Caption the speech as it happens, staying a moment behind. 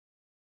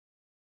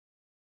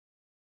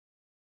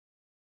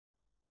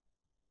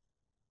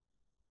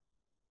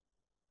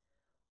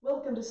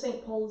Welcome to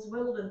St. Paul's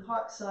Wimbledon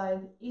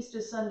Parkside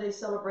Easter Sunday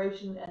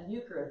celebration and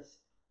Eucharist.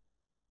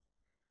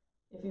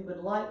 If you would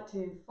like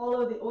to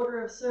follow the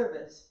order of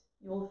service,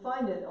 you will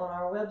find it on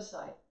our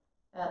website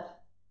at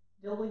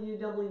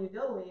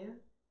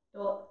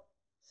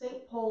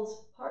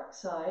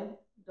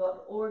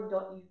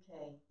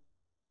www.stpaulsparkside.org.uk.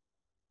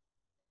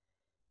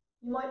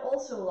 You might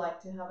also like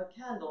to have a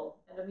candle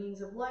and a means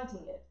of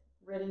lighting it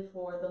ready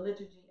for the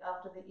liturgy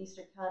after the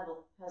Easter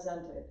candle has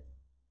entered.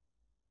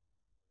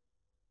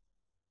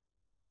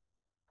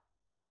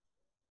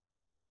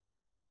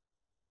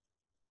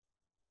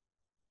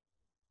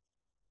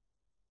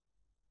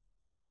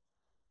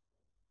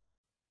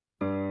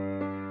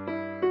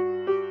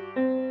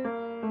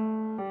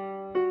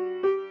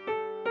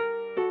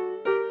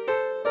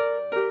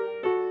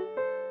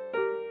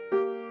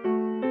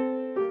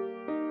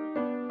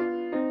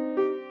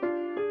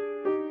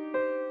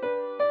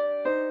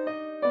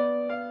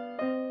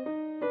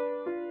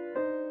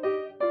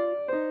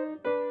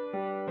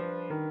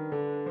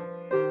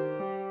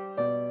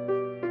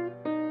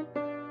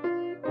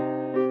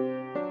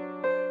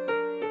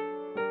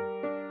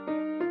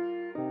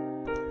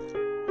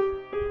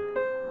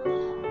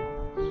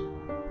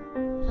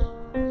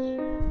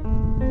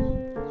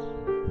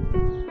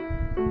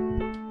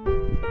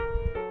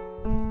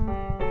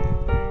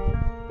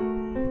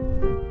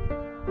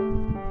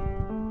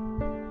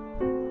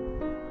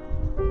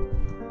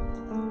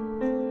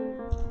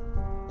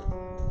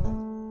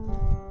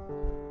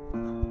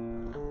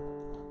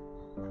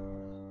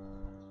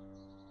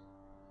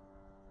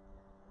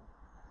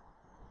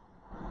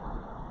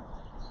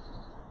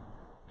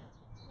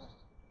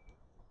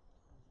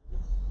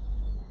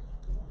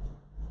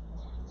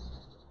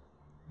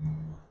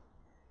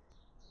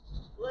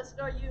 Blessed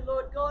are you,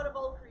 Lord God of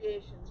all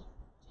creation.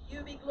 To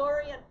you be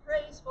glory and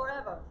praise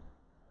forever.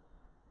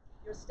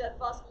 Your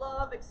steadfast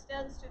love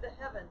extends to the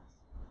heavens,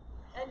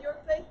 and your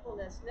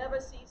faithfulness never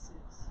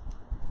ceases.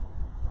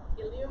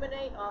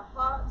 Illuminate our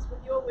hearts with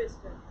your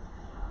wisdom,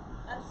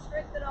 and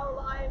strengthen our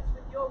lives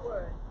with your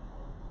word.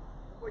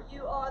 For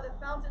you are the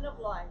fountain of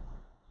life.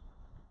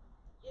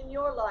 In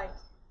your light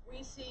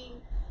we see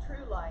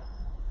true light.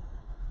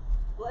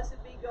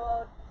 Blessed be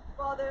God,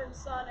 Father and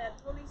Son and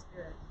Holy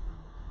Spirit.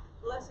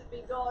 Blessed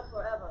be God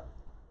forever.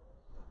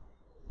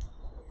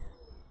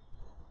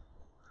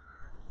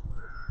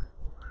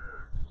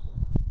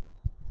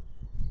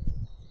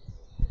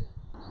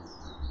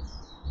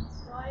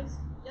 Christ,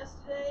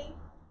 yesterday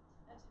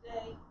and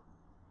today,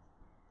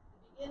 the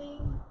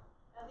beginning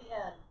and the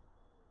end,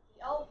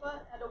 the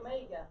Alpha and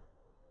Omega.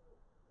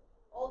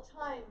 All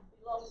time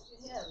belongs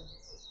to him,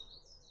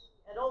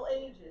 and all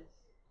ages.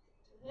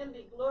 To him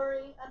be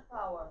glory and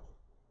power,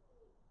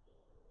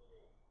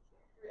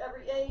 through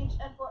every age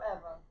and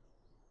forever.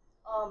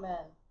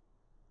 Amen.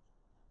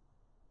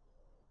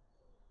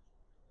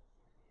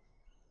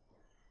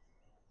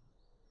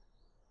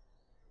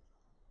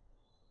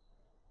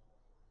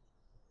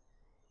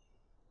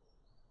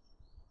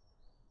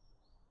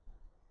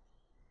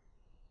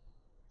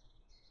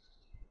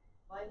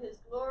 By his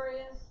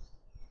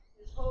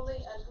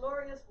holy and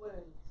glorious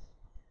wounds,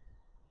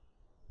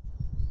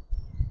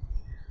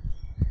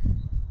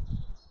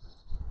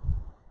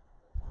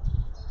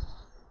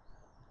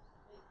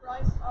 may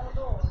Christ our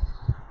Lord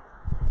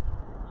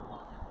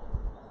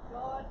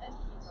God and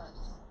keep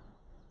us.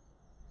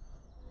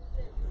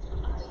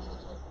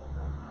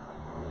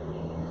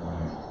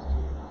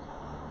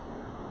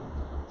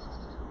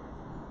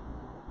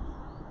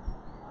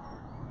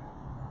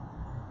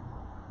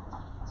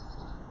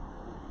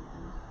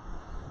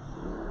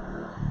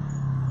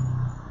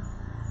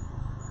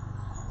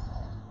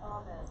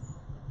 Amen.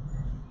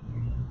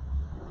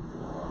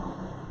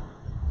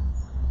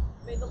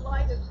 May the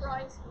light of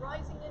Christ,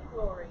 rising in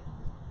glory,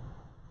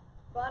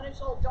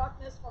 banish all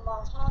darkness from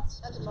our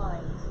hearts and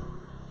minds.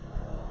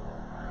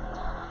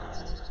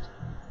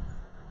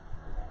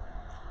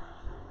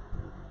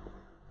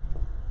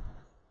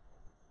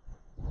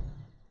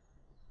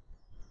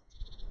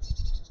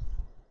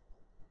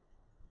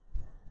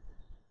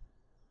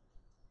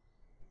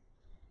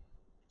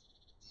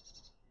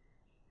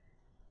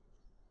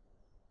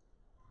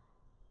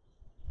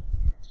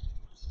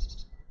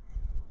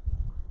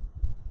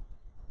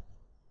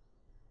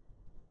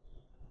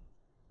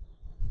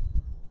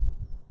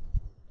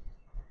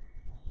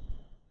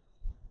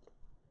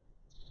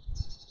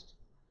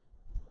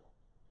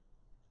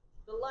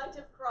 The light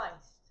of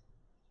Christ.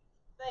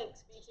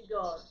 Thanks be to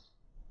God.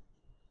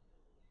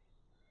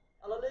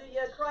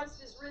 Alleluia,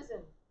 Christ is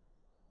risen.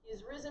 He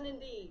is risen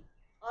indeed.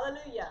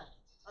 Alleluia,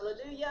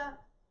 alleluia,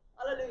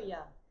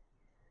 alleluia.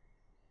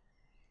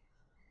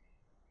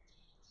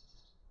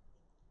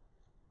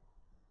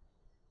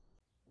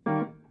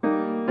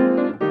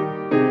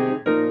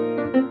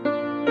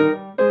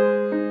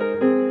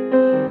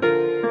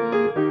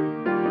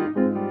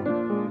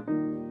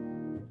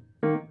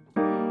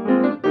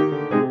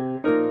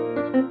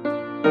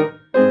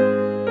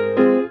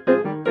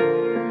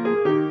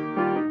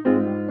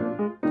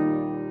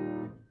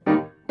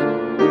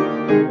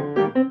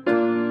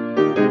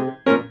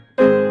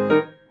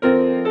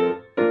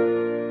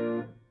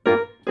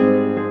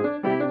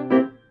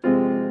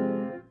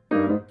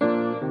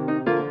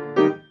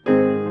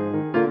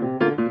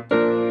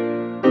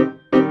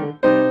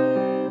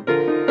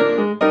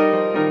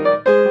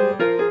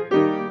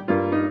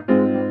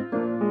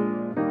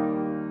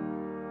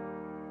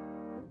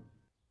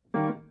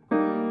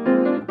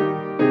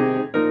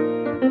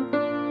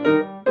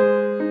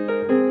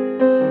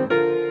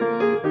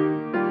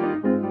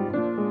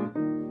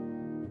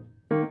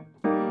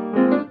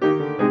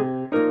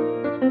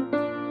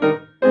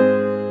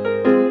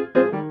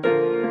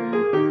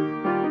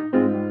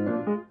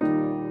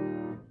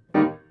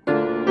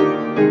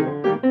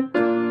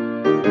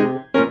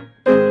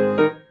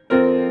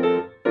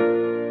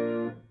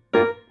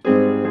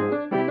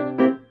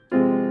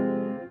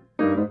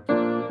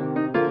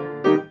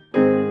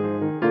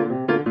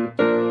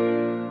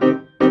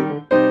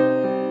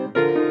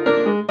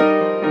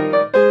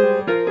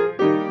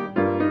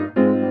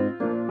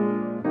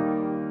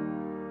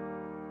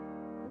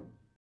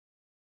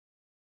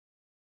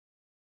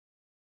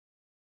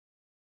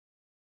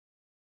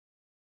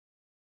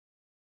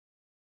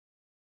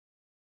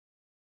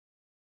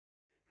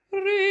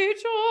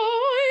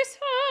 Rejoice,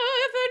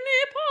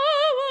 heavenly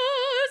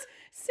powers,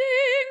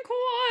 sing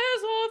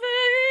choirs of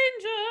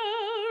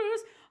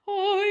angels,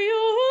 O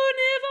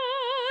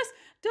universe,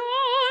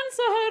 dance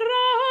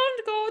around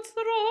God's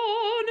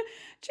throne.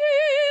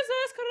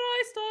 Jesus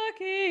Christ our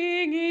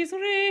King is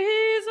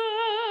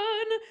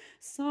risen.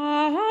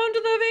 Sound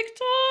the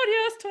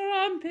victorious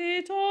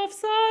trumpet of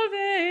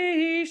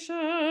salvation.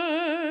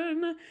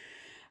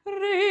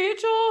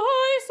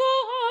 Rejoice, O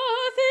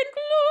earth, in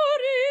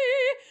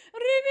glory,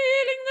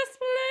 revealing the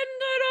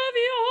splendor of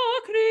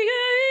your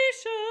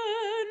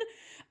creation,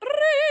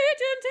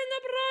 radiant in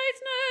the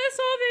brightness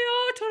of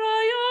your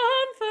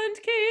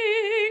triumphant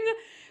King.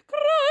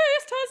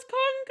 Christ has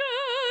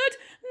conquered,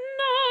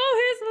 now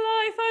his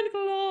life and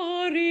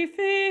glory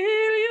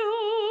fill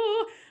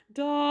you.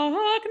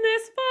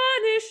 Darkness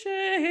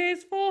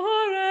vanishes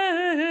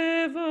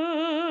forever.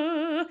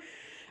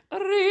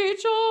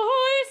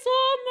 Rejoice,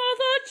 O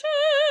Mother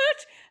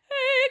Church,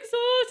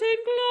 exult in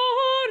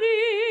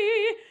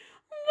glory.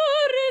 The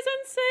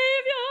risen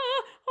Saviour,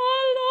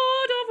 our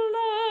Lord of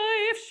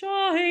life,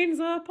 shines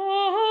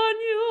upon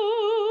you.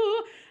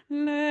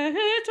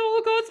 Let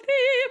all God's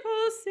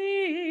people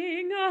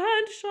sing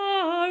and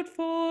shout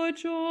for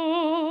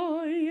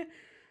joy.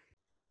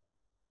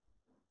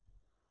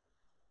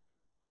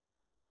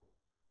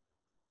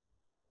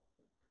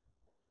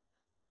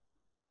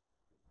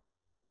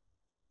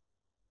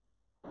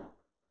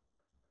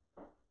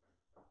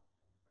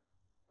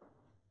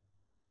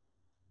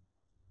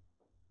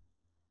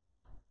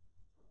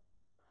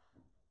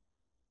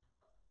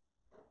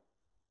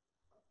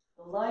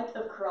 The light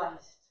of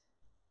Christ.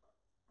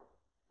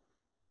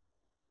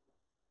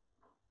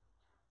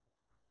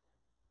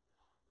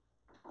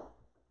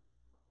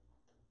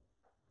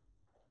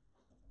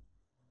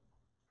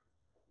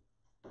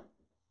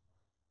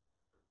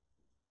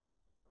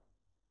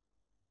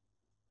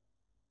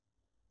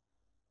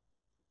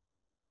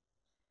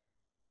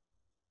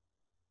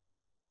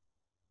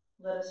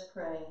 Let us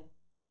pray.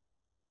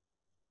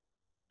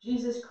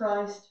 Jesus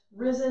Christ,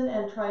 risen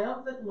and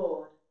triumphant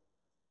Lord,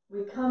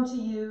 we come to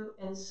you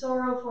in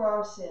sorrow for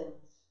our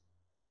sins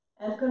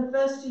and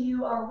confess to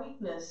you our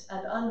weakness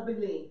and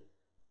unbelief.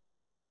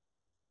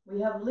 We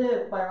have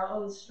lived by our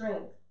own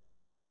strength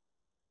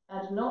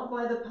and not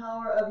by the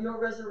power of your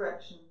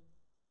resurrection.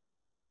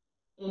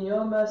 In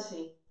your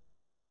mercy,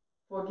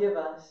 forgive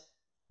us.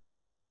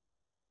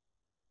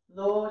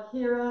 Lord,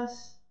 hear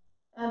us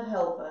and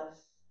help us.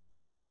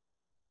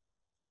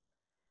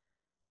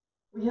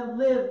 We have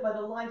lived by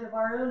the light of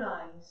our own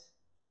eyes,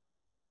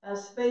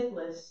 as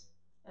faithless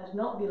and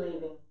not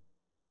believing.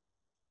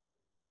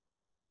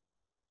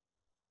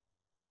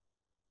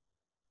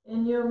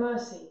 In your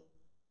mercy,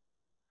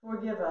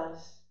 forgive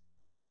us.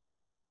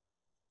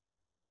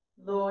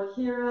 Lord,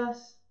 hear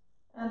us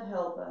and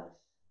help us.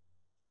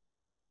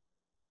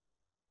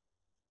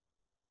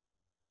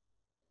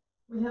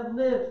 We have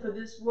lived for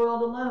this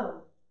world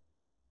alone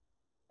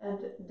and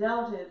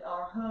doubted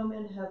our home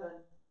in heaven.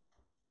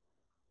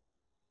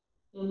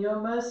 In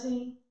your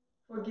mercy,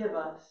 forgive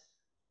us.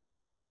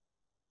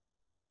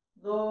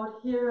 Lord,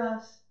 hear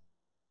us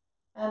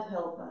and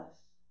help us.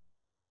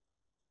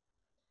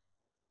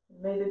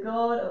 May the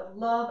God of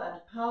love and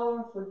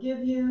power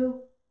forgive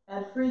you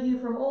and free you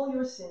from all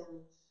your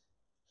sins,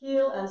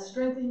 heal and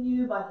strengthen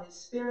you by his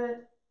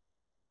Spirit,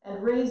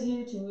 and raise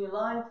you to new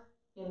life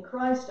in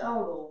Christ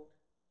our Lord.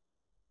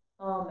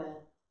 Amen.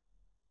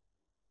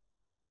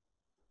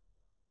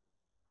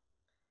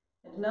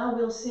 And now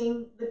we'll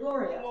sing the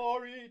Gloria.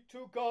 Glory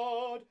to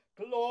God,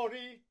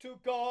 glory to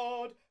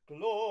God,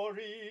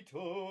 glory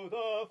to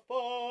the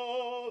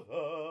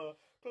Father.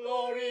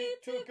 Glory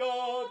to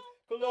God,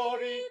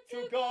 glory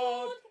to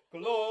God,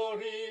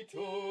 glory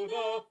to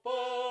the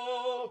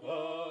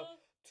Father.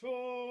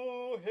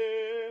 To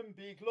him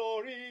be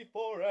glory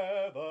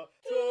forever,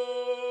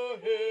 to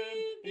him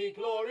be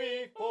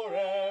glory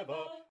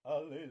forever.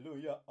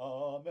 Alleluia,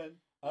 amen,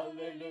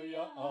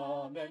 alleluia,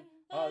 amen,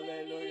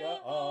 alleluia,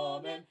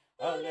 amen.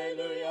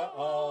 Alleluia,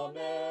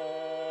 amen.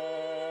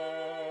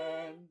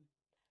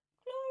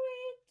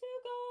 Glory to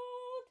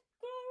God,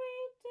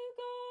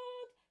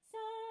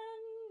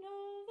 Son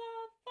of the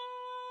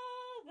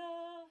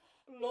Father.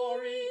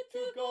 Glory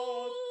to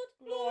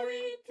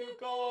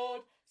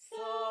God,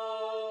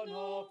 Son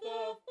of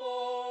the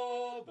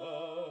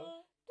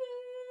Father. To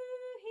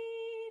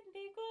him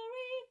be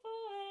glory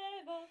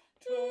forever.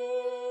 To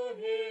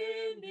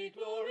him be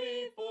glory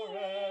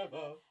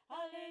forever.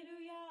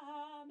 Alleluia,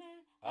 amen.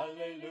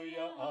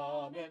 Alleluia,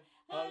 amen.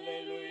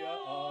 Alleluia,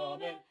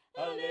 amen.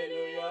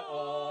 Alleluia,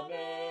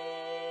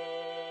 amen.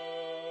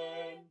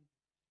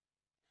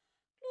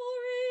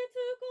 Glory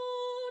to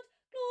God,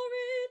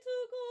 glory to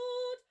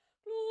God,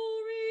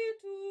 glory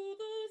to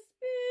the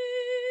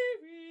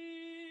Spirit.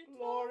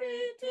 Glory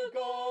to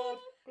God,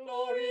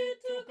 glory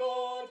to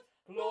God,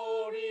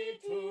 glory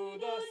to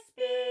the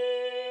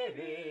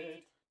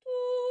Spirit. To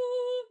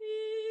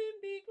him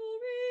be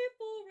glory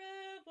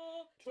forever.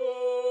 To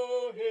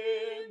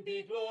him be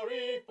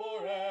glory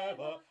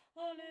forever.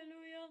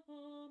 Alleluia,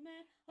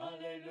 amen.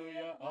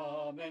 Alleluia,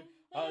 amen.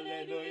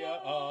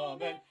 Alleluia,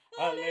 Amen.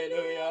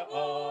 Alleluia,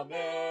 Amen.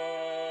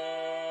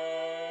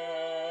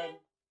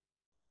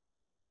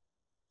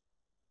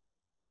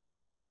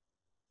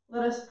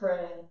 Let us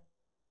pray.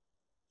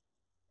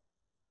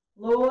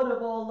 Lord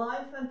of all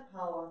life and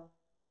power,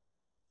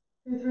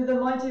 who through the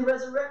mighty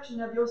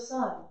resurrection of your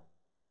Son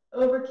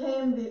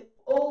overcame the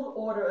old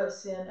order of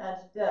sin and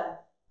death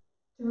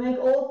to make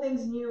all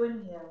things new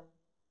in him,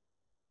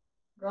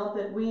 grant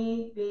that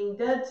we, being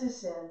dead to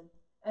sin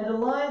and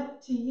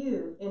alive to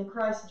you in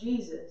Christ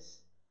Jesus,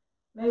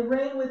 may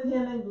reign with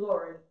him in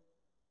glory,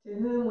 to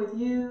whom with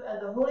you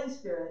and the Holy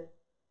Spirit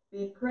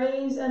be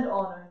praise and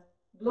honor,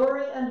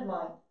 glory and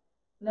might,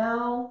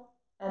 now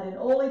and in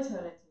all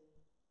eternity.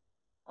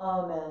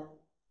 Amen.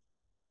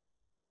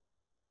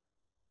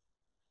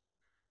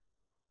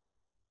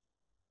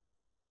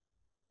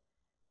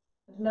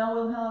 And now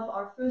we'll have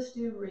our first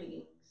two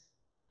readings.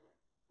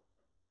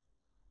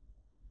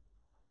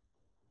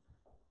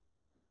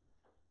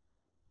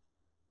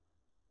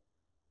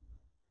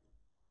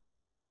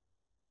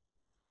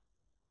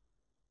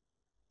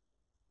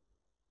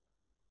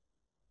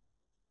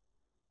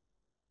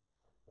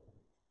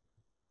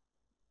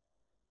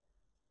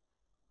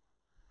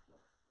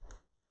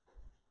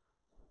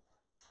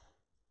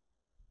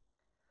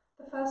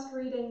 The first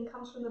reading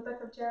comes from the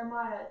book of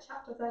Jeremiah,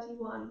 chapter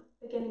 31,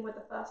 beginning with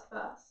the first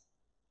verse.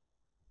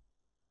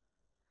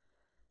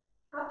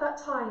 At that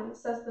time,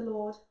 says the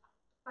Lord,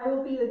 I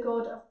will be the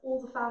God of all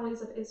the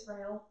families of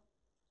Israel,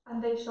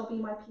 and they shall be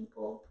my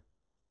people.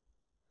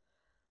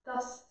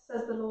 Thus,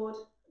 says the Lord,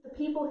 the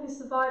people who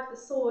survived the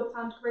sword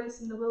found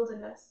grace in the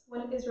wilderness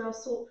when Israel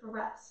sought for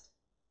rest.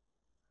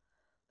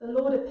 The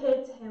Lord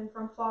appeared to him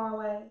from far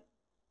away.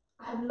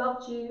 I have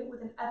loved you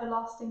with an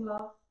everlasting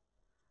love.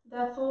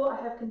 Therefore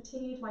I have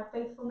continued my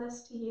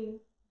faithfulness to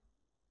you.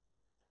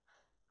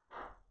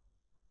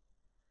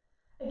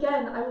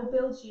 Again I will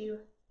build you,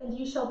 and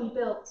you shall be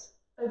built,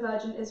 O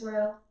Virgin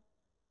Israel.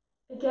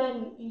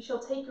 Again you shall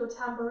take your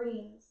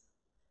tambourines,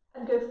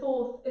 and go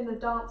forth in the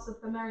dance of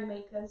the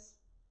merrymakers.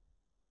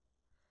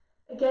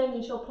 Again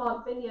you shall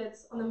plant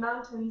vineyards on the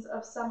mountains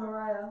of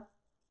Samaria.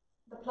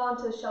 The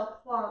planters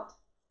shall plant,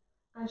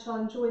 and shall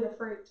enjoy the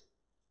fruit.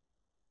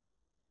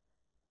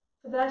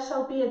 For there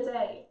shall be a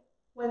day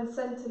when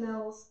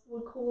sentinels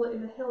will call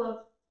in the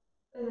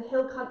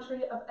hill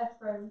country of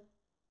Ephraim,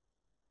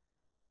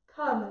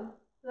 come,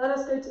 let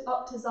us go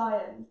up to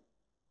Zion,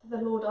 to the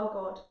Lord our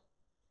God.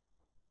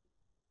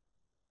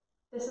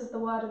 This is the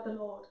word of the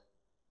Lord.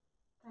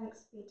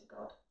 Thanks be to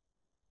God.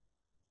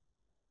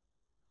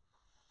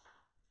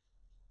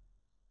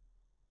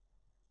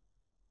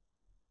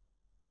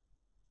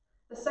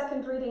 The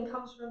second reading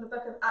comes from the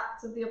book of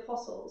Acts of the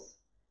Apostles,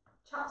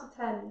 chapter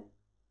 10,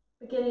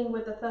 beginning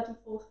with the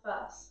 34th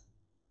verse.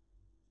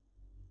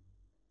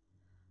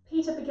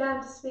 Peter began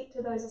to speak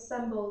to those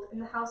assembled in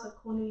the house of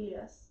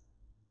Cornelius.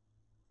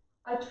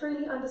 I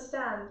truly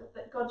understand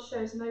that God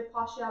shows no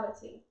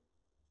partiality,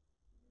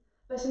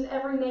 but in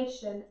every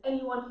nation,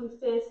 anyone who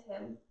fears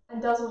him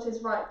and does what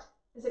is right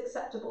is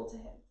acceptable to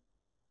him.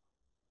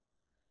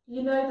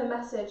 You know the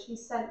message he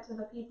sent to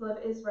the people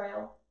of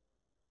Israel,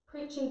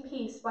 preaching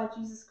peace by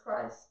Jesus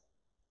Christ.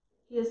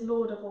 He is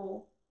Lord of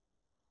all.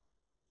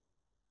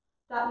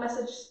 That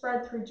message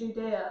spread through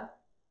Judea,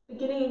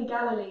 beginning in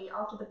Galilee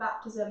after the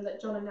baptism that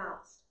John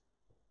announced.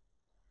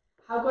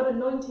 How God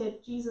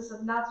anointed Jesus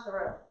of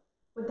Nazareth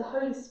with the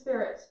Holy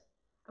Spirit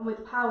and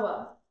with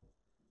power.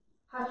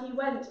 How he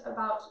went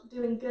about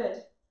doing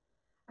good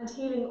and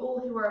healing all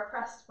who were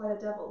oppressed by the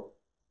devil,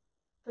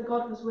 for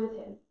God was with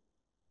him.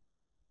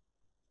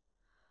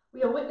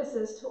 We are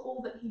witnesses to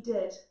all that he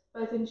did,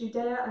 both in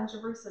Judea and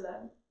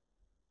Jerusalem.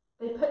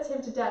 They put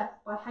him to death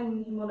by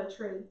hanging him on a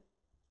tree.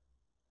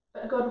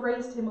 But God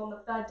raised him on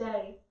the third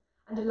day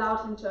and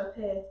allowed him to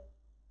appear.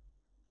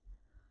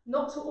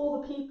 Not to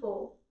all the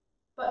people,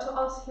 but to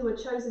us who were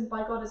chosen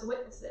by God as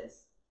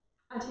witnesses,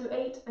 and who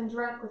ate and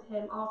drank with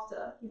him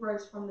after he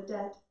rose from the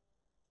dead.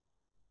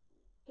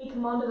 He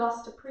commanded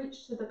us to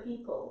preach to the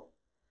people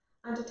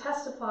and to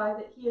testify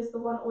that he is the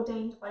one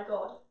ordained by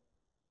God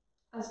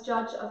as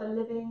judge of the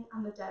living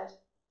and the dead.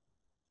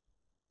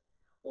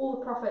 All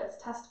the prophets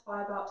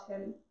testify about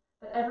him,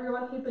 that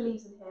everyone who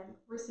believes in him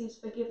receives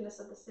forgiveness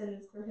of the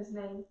sins through his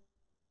name.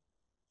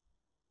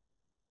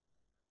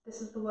 This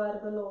is the word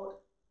of the Lord.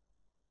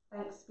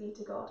 Thanks be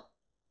to God.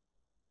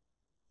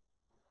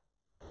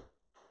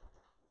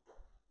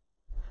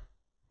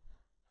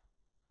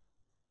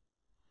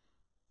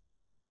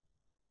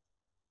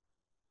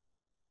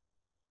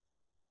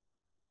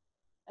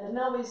 And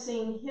now we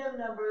sing hymn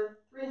number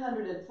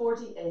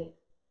 348.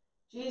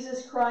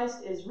 Jesus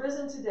Christ is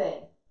risen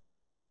today.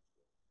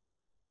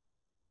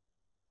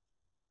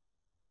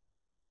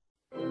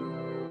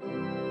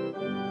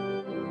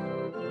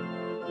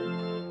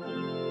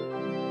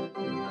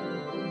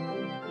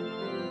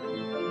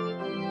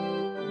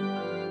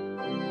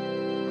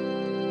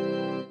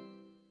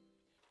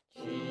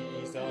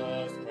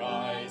 Jesus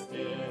Christ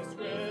is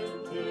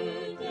risen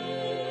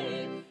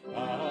today.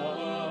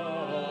 Alleluia.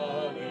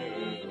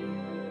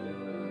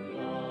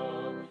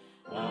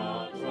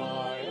 Our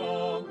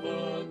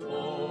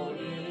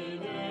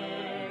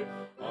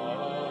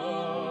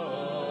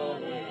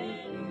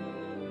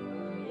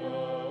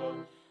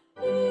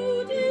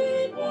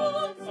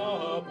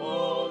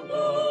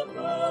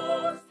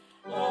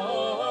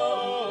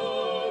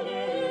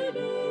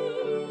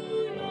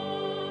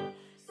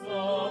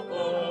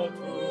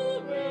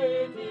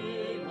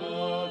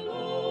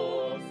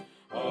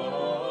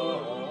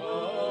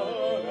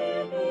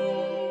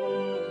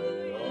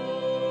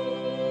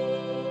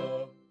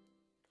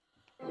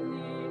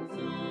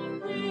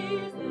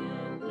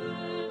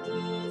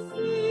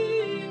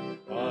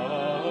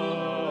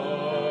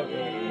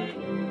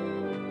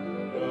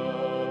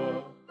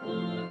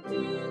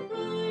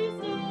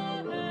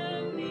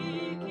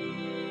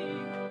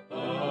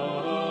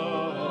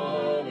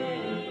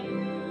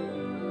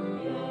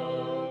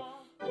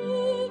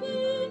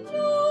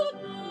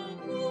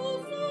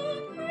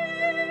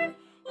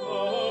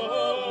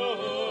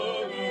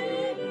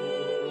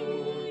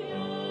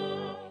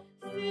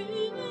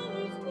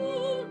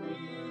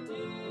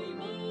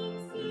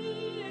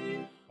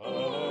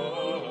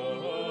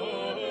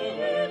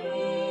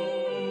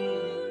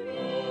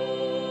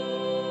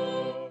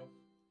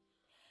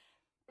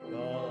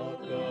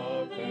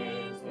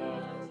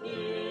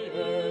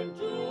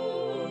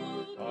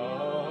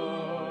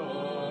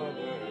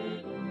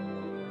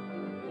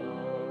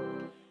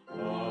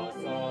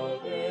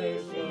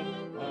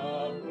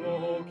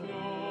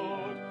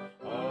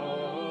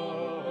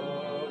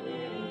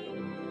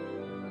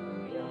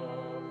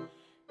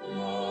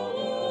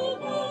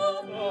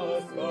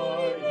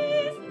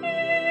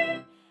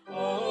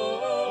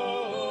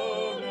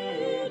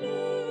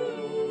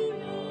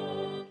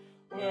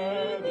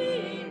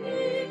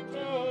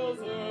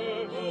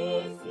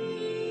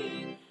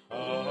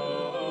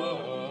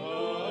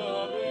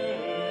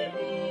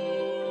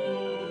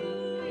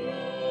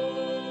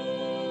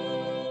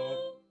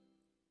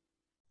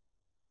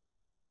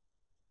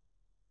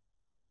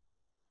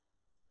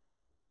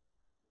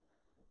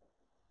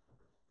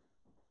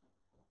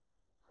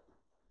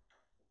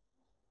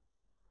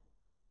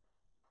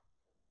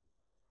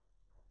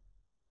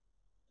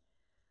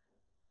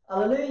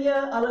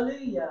Alleluia,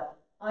 alleluia.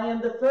 I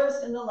am the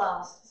first and the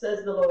last,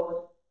 says the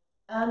Lord,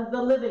 and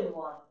the living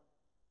one.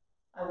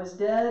 I was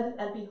dead,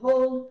 and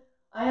behold,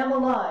 I am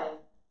alive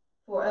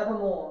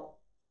forevermore.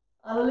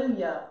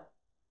 Alleluia.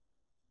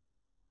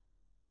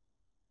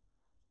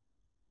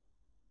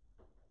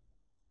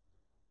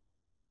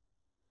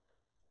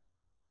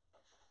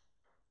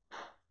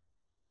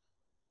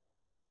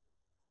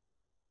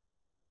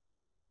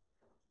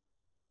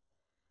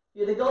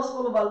 Hear the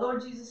gospel of our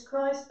Lord Jesus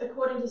Christ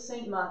according to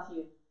St.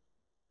 Matthew.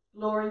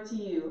 Glory to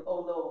you,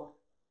 O Lord.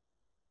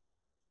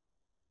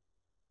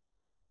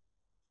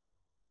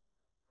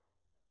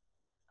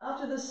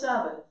 After the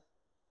Sabbath,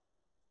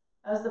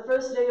 as the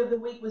first day of the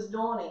week was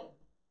dawning,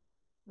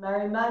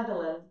 Mary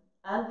Magdalene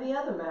and the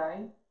other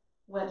Mary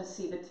went to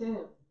see the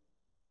tomb.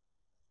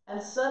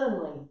 And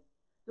suddenly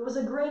there was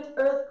a great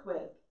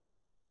earthquake,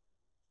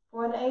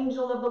 for an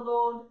angel of the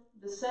Lord,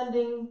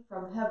 descending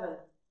from heaven,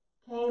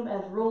 came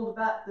and rolled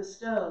back the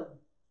stone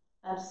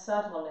and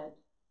sat on it.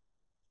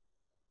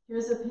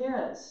 His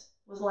appearance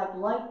was like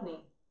lightning,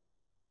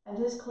 and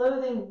his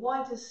clothing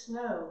white as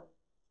snow.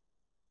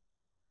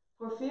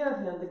 For fear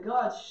of him, the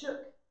guards shook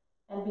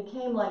and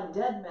became like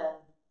dead men.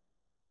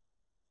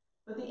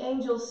 But the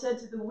angel said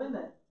to the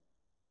women,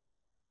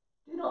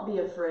 "Do not be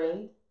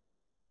afraid.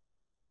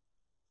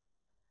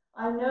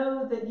 I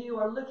know that you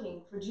are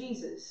looking for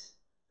Jesus,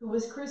 who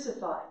was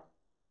crucified.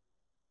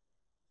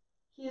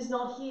 He is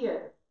not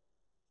here,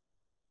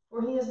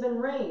 for he has been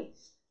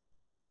raised.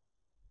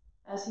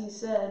 As he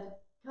said,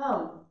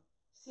 come,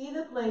 see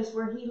the place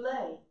where he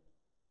lay.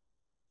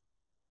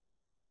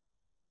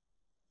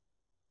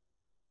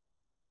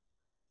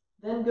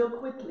 Then go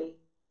quickly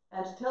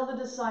and tell the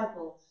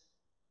disciples,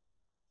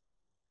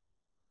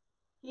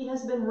 he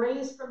has been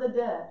raised from the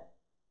dead,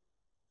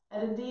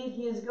 and indeed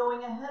he is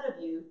going ahead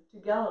of you to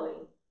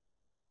Galilee.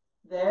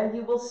 There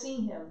you will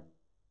see him.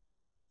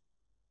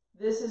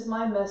 This is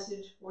my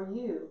message for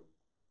you."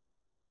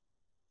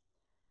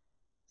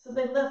 So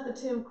they left the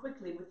tomb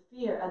quickly with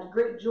fear and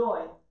great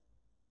joy,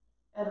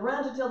 and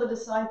ran to tell the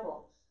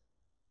disciples.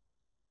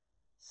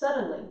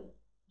 Suddenly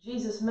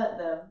Jesus met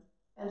them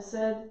and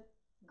said,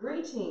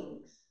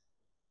 "Greetings."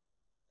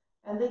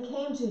 And they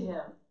came to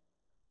him.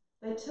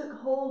 They took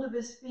hold of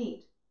his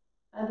feet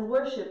and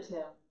worshipped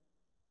him.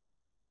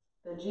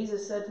 Then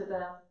Jesus said to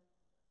them,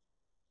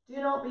 "Do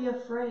not be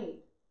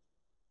afraid.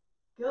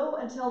 Go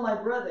and tell my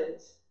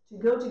brothers to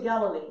go to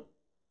Galilee.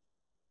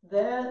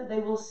 There they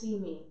will see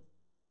me."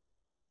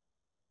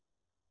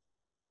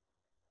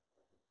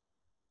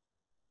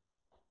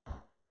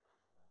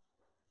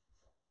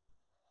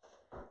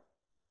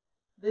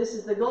 This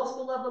is the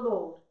gospel of the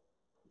Lord.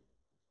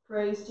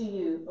 Praise to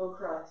you, O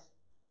Christ.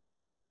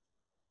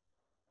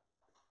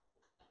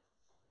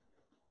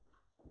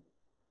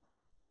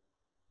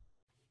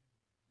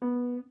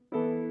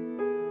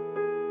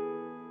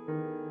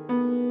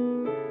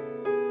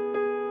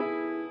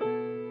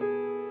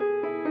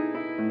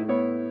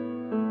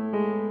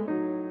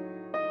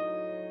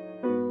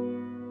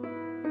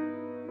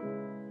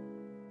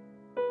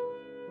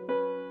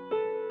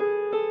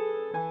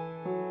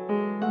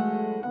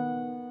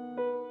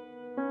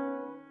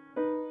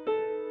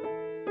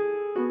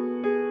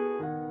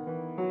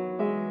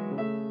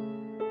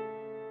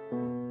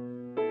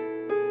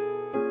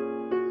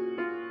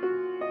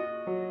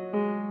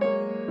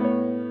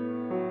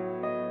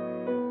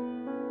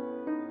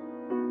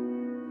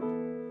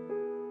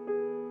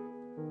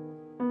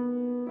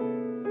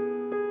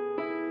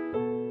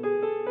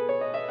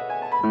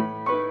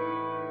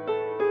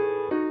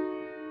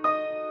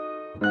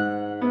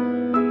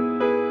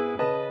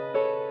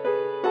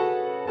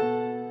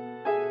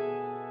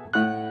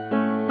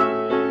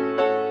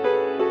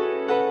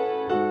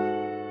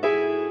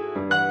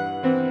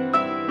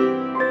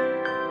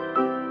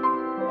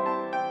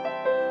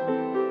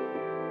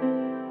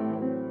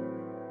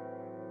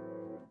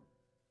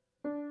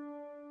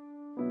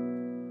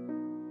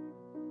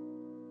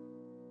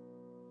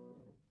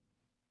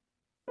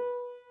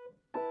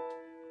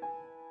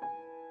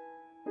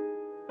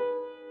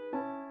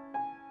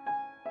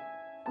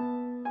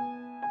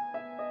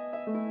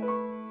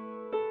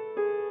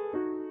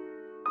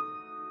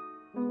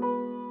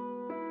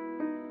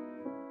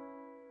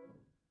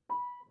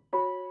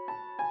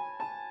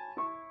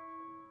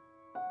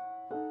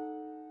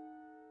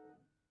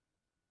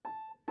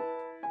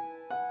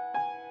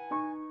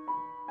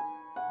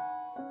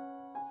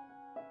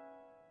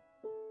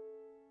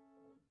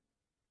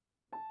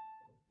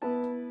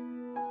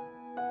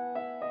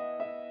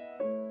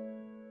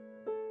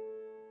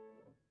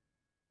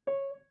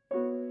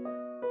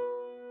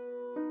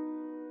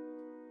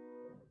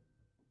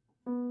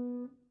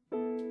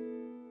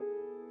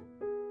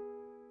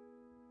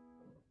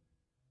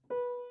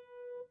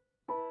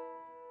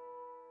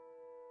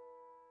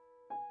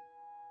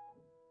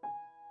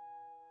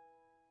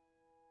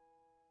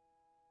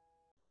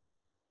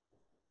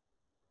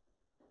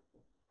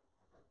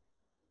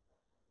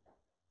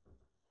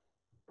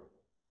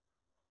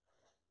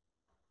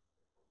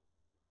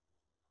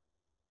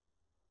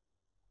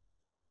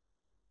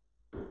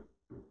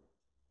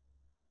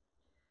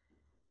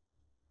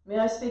 May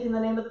I speak in the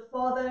name of the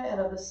Father,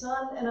 and of the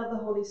Son, and of the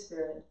Holy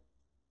Spirit.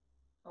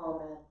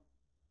 Amen.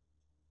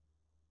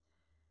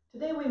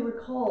 Today we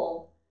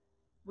recall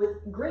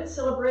with great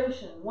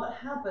celebration what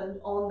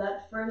happened on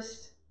that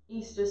first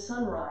Easter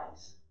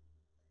sunrise.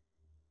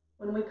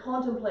 When we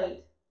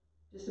contemplate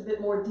just a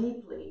bit more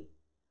deeply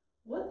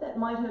what that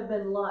might have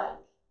been like,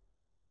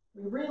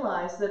 we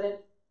realize that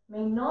it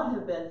may not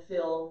have been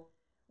filled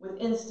with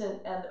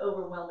instant and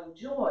overwhelming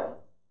joy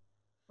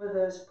for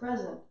those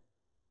present.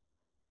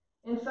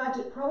 In fact,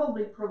 it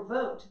probably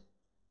provoked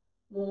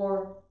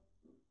more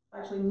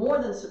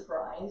than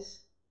surprise,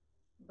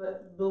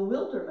 but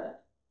bewilderment.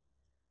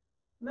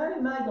 Mary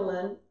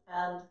Magdalene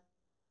and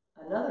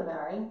another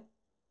Mary,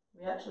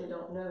 we actually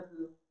don't know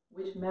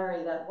which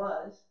Mary that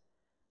was,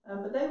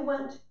 but they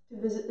went to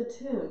visit the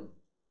tomb.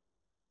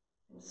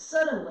 And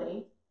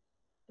suddenly,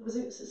 it was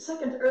a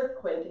second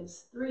earthquake in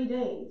 3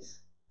 days,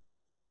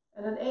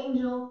 and an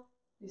angel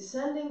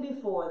descending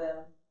before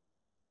them,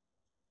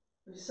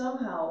 who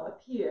somehow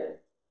appeared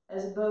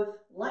as both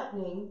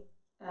lightning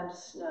and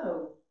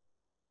snow.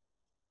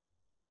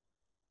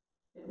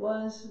 It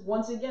was,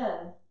 once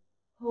again,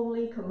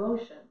 holy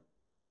commotion.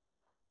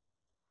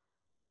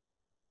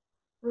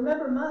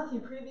 Remember, Matthew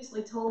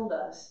previously told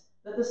us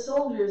that the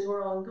soldiers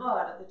were on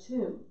guard at the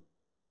tomb.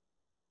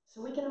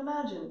 So we can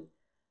imagine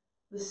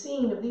the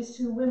scene of these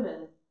two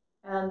women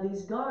and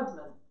these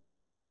guardsmen.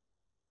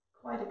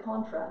 Quite a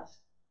contrast.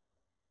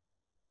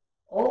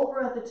 All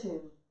were at the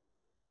tomb.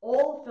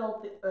 All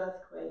felt the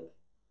earthquake.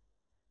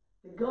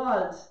 The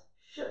guards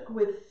shook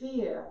with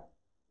fear,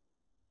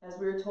 as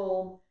we are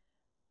told,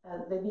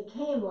 and they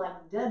became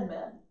like dead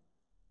men.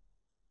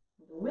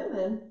 The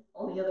women,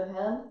 on the other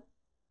hand,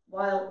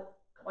 while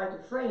quite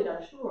afraid,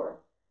 I'm sure,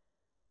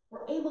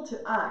 were able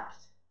to act.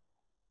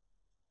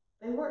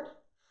 They weren't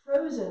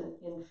frozen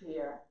in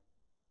fear.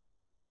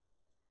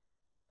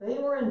 They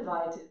were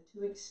invited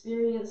to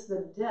experience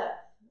the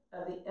depth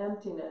of the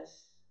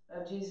emptiness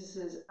of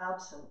Jesus'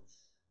 absence,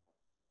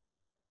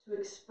 to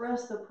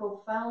express the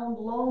profound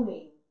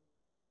longing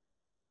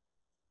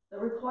that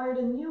required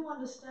a new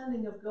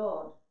understanding of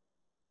God.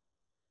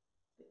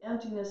 The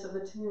emptiness of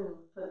the tomb,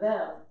 for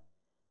them,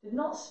 did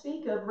not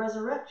speak of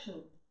resurrection.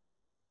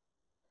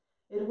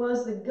 It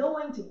was the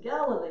going to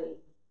Galilee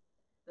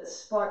that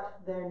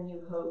sparked their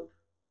new hope.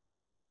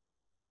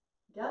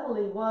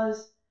 Galilee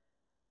was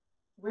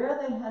where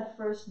they had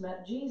first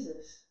met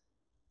Jesus,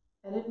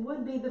 and it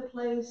would be the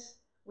place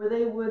where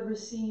they would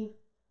receive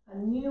a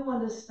new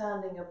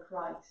understanding of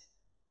Christ.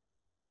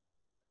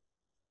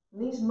 In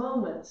these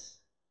moments,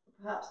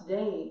 perhaps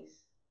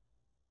days,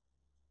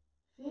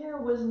 fear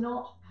was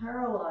not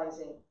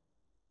paralyzing.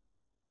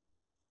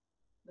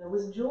 There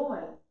was joy,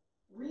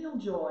 real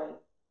joy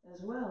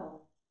as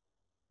well.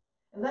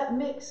 And that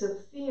mix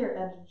of fear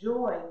and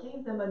joy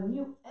gave them a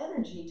new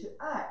energy to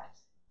act.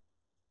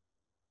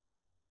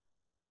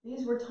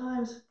 These were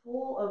times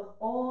full of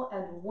awe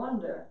and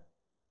wonder.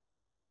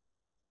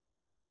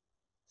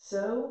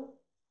 So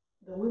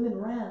the women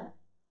ran.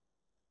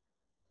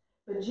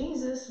 But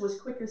Jesus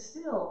was quicker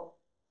still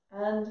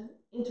and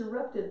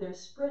interrupted their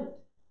sprint.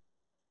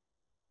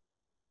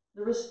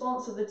 The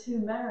response of the two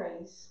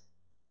Marys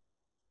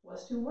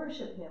was to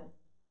worship him.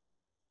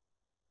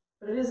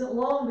 But it isn't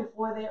long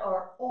before they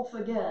are off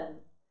again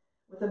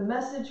with a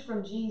message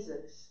from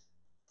Jesus.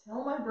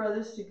 Tell my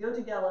brothers to go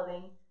to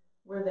Galilee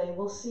where they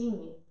will see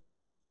me.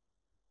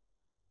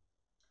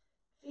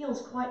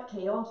 Feels quite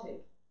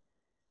chaotic.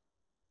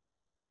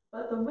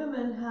 But the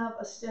women have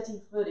a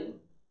steady footing.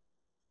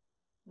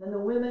 And then the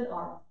women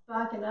are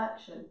back in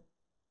action.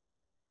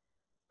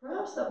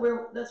 Perhaps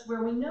that's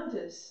where we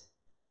notice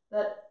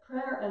that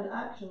prayer and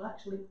action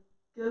actually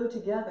go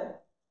together.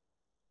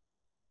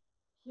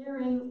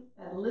 Hearing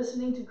and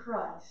listening to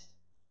Christ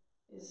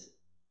is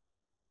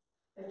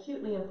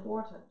acutely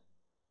important.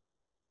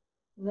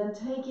 And then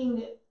taking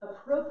the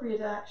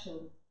appropriate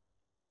action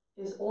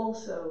is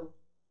also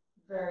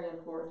very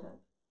important.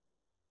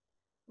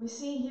 We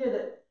see here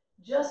that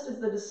just as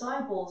the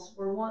disciples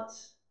were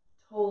once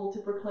told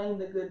to proclaim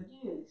the good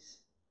news,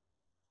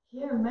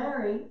 here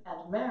Mary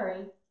and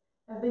Mary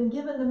have been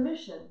given the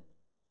mission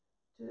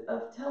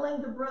of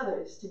telling the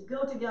brothers to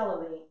go to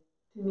Galilee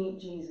to meet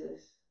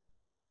Jesus.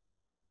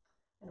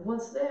 And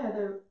once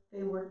there,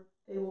 they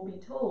will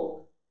be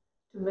told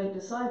to make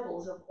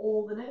disciples of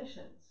all the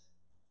nations.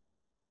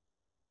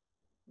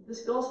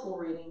 This gospel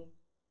reading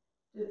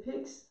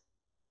depicts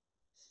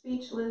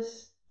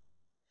speechless,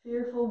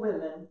 fearful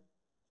women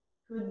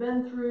who had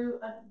been through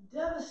a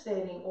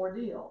devastating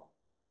ordeal.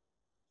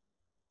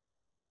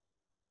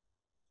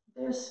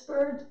 They're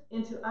spurred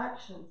into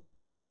action,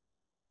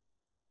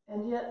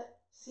 and yet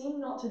seem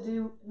not to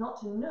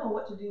know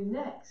what to do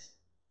next.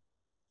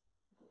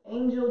 The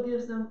angel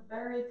gives them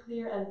very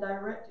clear and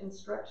direct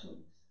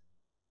instructions.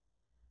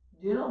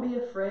 Do not be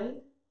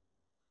afraid.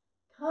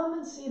 Come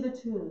and see the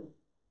tomb.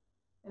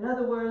 In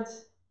other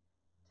words,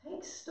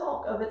 take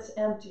stock of its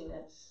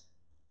emptiness.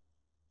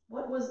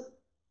 What was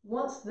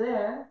once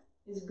there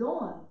is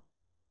gone,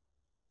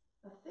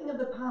 a thing of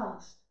the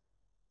past.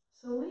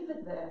 So leave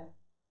it there.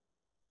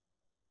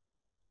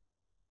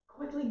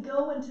 quickly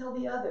go and tell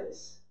the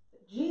others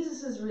that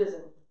Jesus is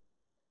risen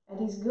and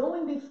he's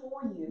going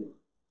before you.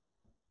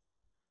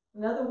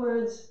 In other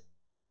words,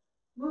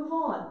 move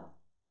on.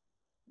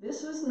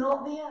 This was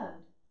not the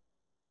end.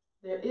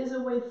 There is a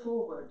way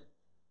forward.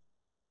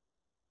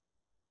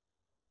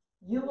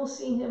 You will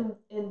see him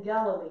in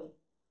Galilee.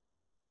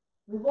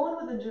 Move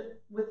on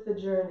with the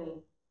journey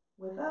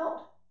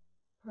without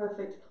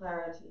perfect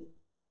clarity.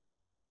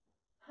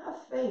 Have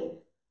faith.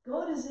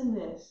 God is in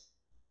this,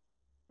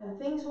 and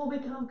things will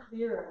become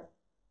clearer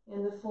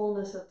in the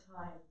fullness of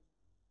time.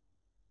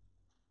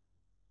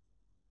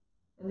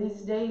 In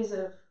these days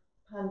of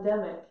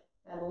pandemic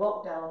and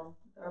lockdown,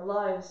 our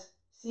lives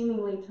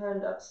seemingly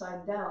turned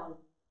upside down.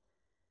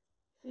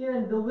 Fear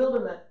and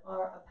bewilderment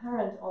are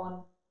apparent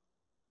on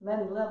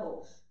many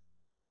levels.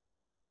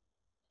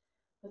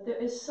 But there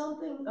is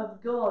something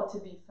of God to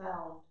be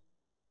found.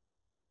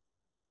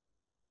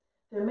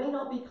 There may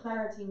not be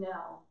clarity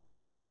now,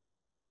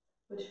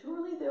 but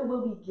surely there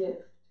will be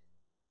gift.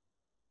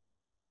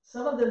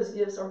 Some of those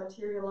gifts are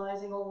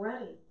materializing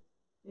already,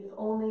 if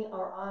only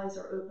our eyes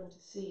are open to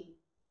see.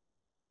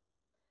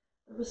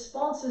 The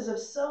responses of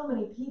so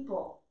many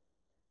people,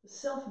 the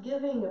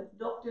self-giving of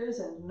doctors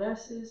and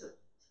nurses, of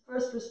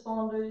first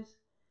responders,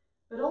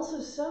 but also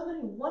so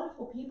many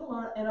wonderful people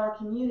in our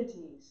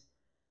communities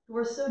who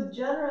are so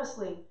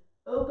generously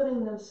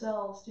opening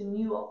themselves to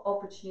new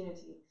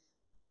opportunities,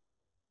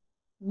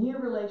 new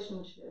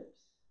relationships.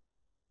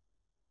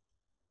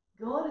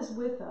 God is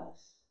with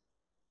us.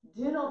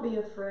 Do not be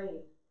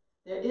afraid.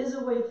 There is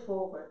a way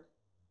forward.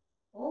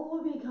 All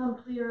will become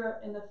clearer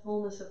in the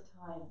fullness of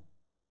time.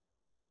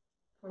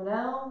 For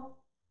now,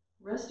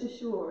 rest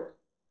assured,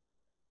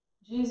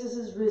 Jesus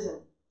is risen.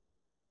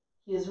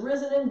 He is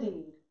risen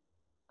indeed.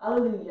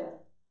 Alleluia.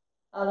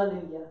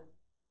 Alleluia.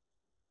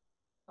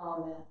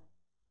 Amen.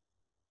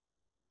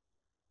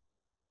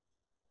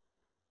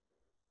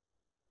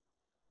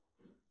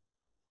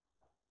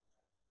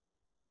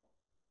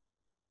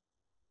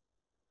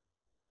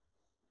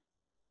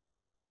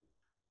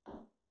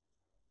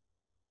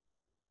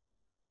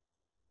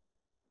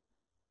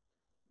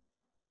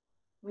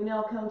 We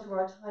now come to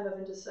our time of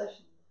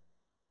intercession.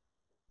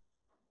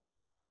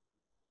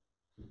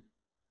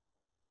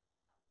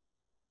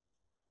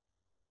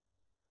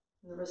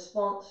 The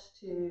response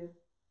to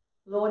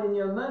Lord, in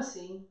your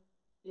mercy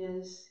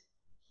is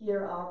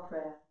hear our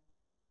prayer.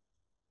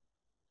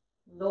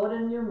 Lord,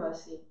 in your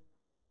mercy,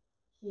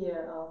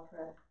 hear our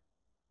prayer.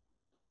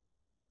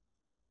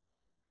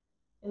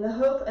 In the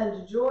hope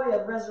and joy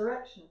of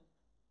resurrection,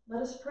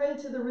 let us pray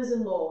to the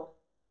risen Lord,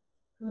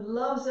 who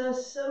loves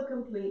us so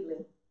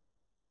completely.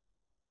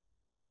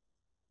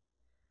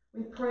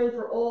 We pray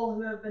for all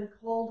who have been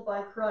called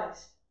by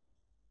Christ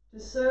to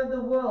serve the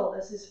world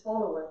as his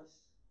followers.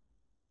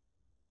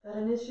 That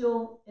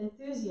initial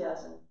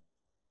enthusiasm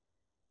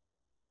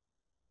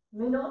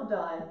may not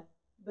die,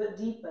 but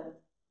deepen,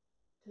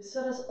 to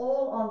set us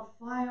all on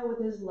fire with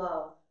his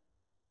love.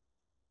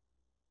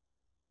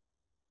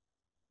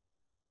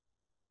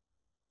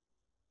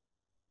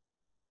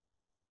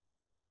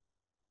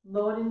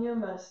 Lord, in your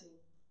mercy,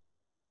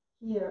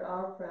 hear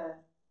our prayer.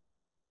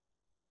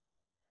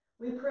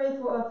 We pray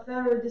for a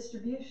fairer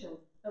distribution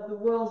of the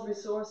world's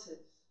resources,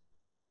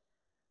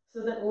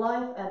 so that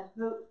life and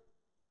hope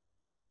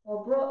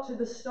are brought to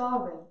the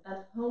starving and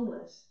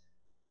homeless,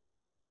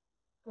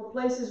 for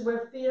places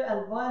where fear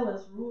and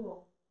violence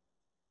rule,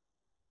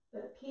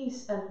 that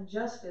peace and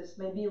justice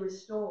may be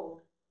restored.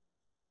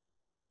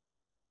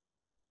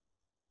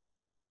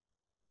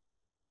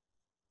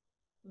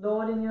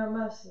 Lord, in your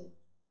mercy,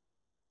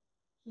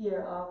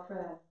 hear our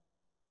prayer.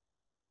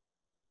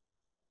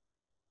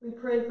 We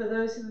pray for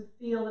those who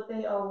feel that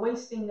they are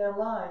wasting their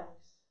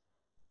lives,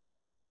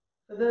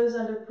 for those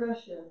under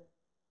pressure,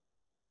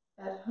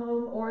 at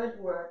home or at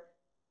work,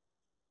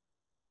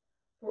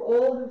 for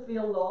all who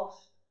feel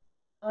lost,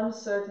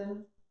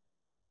 uncertain,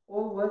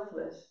 or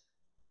worthless,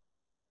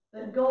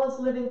 that God's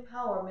living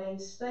power may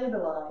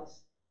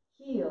stabilize,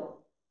 heal,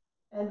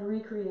 and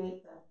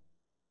recreate them.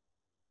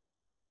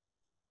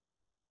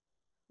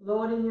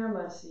 Lord, in your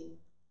mercy,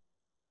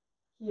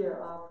 hear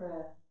our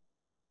prayer.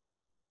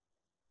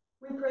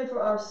 We pray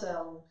for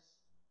ourselves,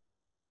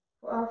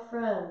 for our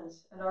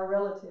friends and our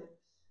relatives,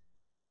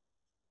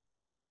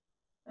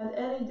 and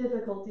any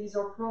difficulties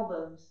or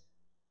problems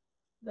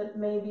that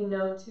may be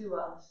known to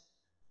us,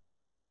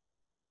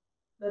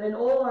 that in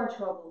all our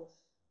troubles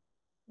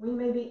we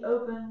may be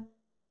open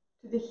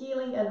to the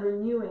healing and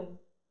renewing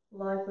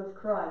life of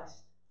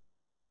Christ,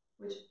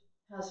 which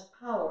has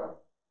power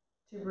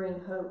to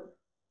bring hope.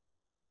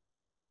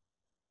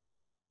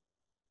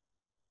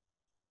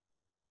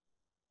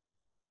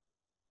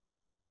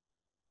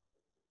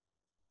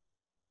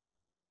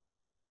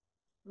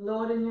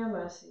 Lord, in your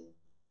mercy,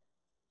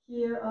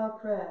 hear our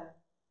prayer.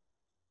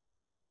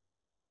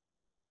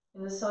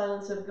 In the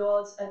silence of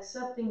God's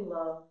accepting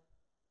love,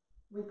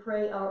 we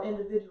pray our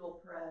individual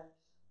prayers.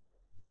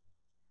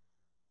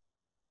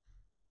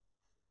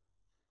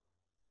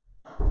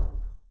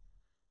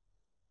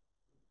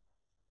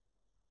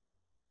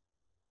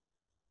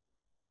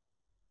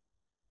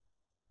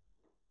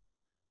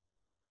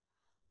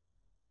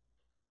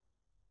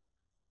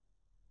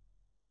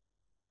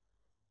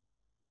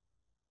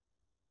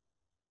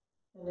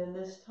 And in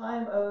this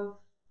time of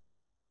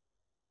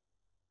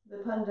the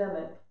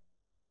pandemic,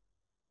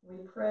 we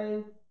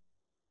pray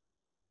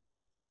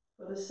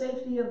for the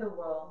safety of the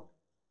world,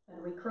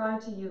 and we cry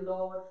to you,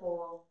 Lord,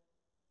 for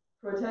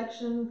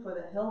protection for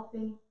the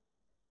healthy,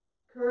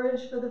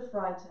 courage for the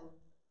frightened,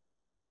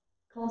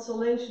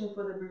 consolation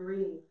for the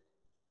bereaved,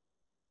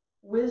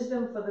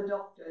 wisdom for the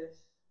doctors,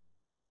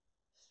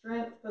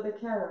 strength for the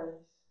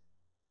carers,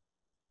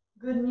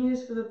 good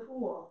news for the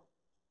poor,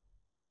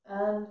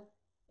 and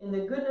in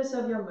the goodness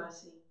of your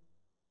mercy,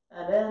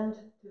 an end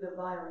to the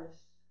virus.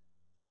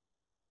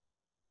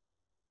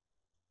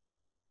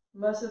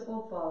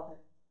 Merciful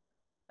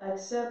Father,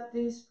 accept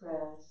these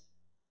prayers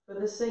for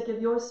the sake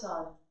of your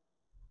Son,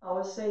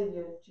 our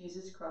Savior,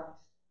 Jesus Christ.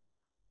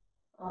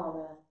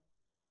 Amen.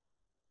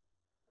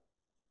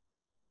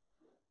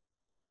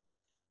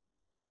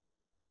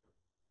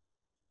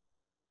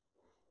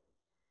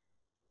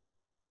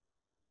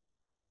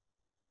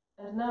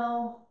 And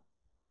now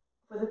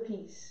for the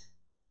peace.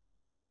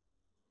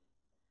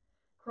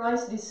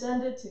 Christ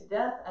descended to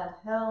death and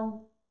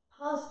hell,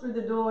 passed through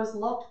the doors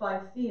locked by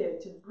fear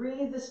to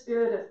breathe the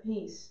spirit of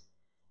peace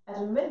and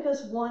to make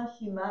us one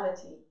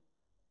humanity.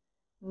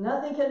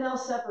 Nothing can now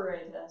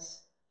separate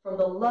us from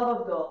the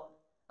love of God.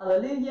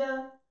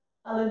 Alleluia,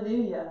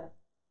 alleluia.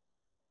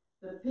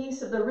 The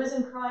peace of the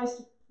risen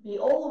Christ be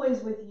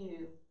always with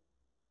you.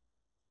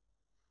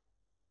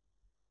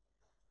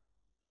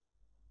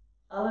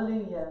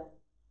 Alleluia.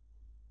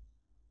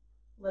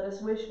 Let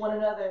us wish one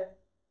another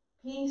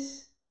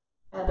peace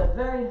and a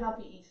very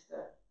happy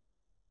Easter.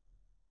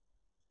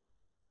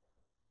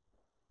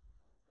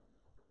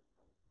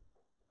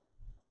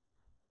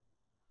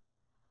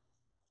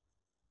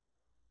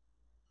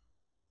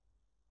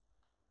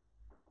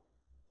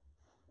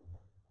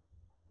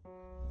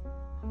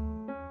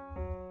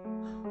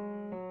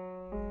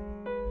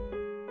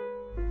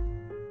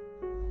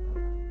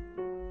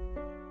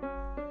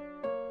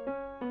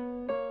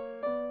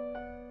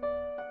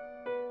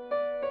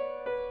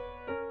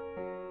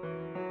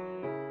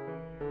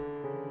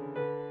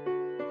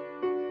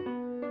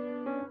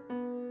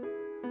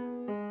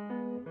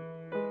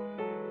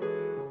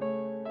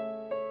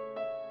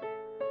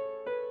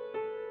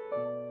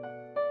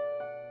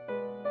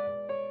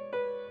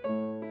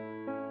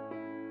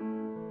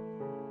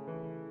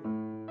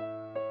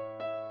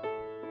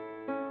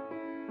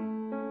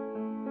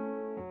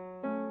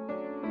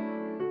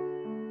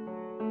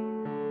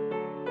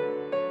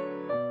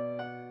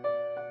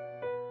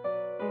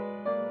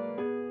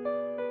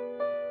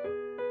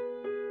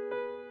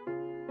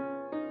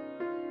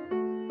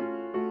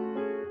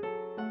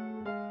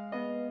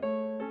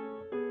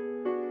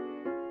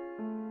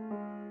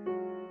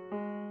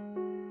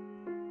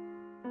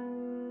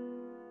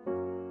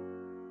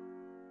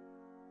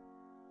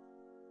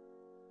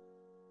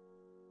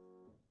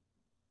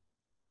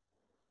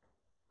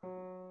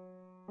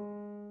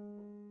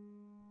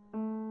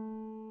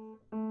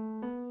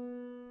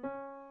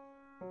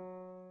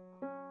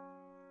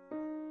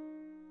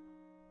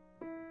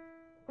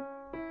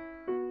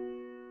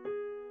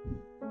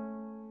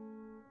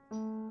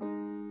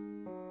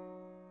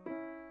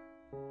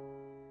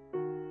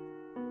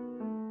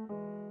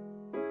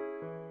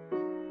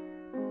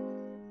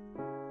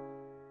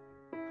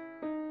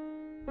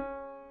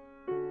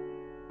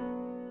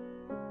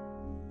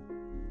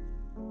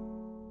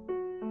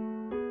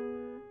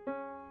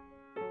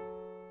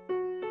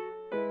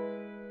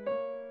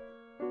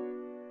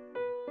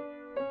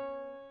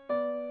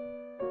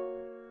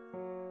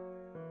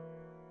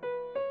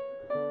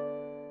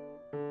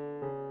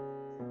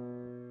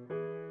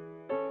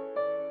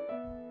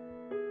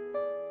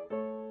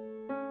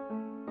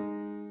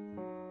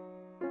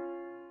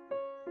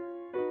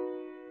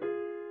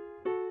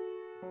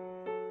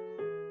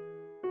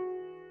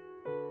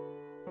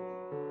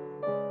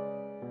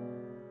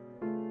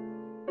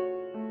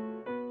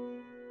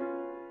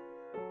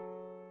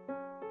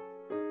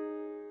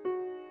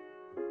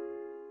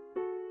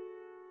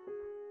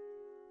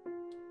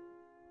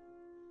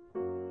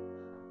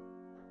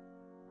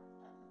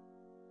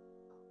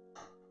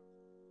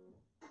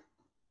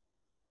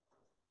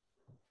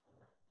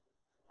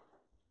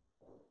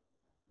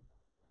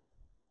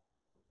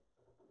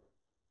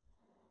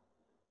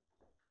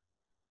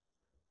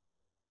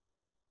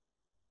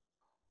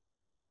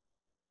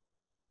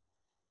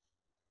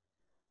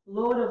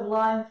 Lord of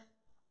life,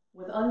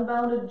 with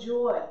unbounded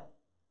joy,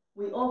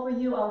 we offer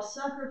you our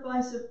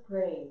sacrifice of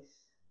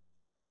praise.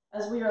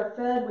 As we are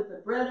fed with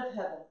the bread of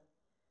heaven,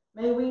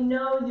 may we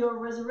know your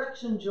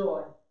resurrection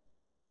joy.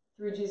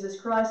 Through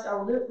Jesus Christ,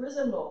 our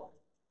risen Lord.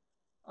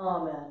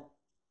 Amen.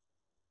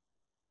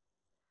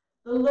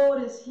 The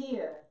Lord is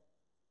here.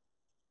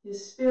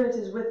 His Spirit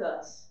is with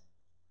us.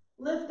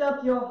 Lift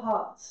up your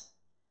hearts.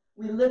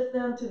 We lift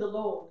them to the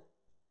Lord.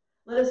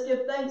 Let us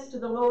give thanks to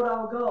the Lord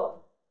our God.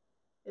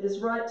 It is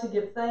right to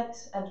give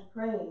thanks and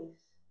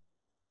praise.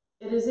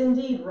 It is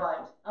indeed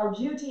right, our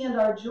duty and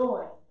our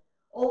joy,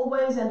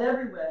 always and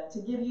everywhere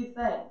to give you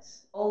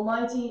thanks,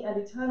 Almighty and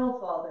eternal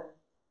Father.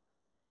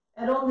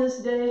 And on this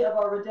day of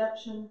our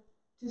redemption,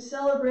 to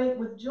celebrate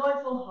with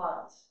joyful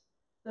hearts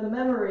the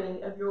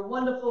memory of your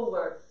wonderful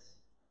works.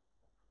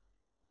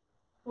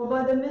 For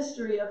by the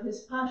mystery of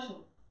his passion,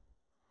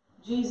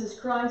 Jesus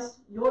Christ,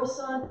 your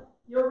Son,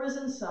 your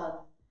risen Son,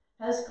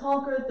 has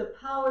conquered the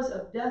powers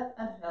of death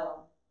and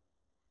hell,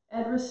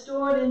 and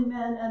restored in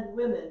men and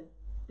women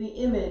the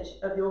image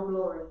of your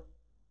glory.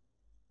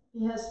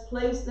 He has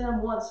placed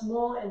them once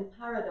more in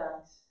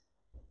paradise,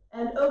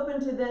 and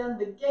opened to them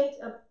the gate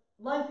of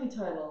life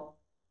eternal.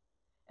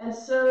 And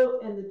so,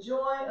 in the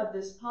joy of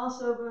this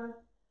Passover,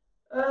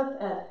 earth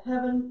and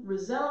heaven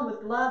resound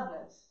with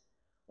gladness,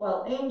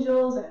 while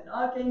angels and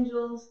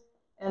archangels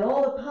and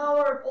all the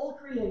power of all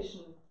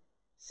creation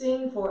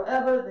sing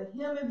forever the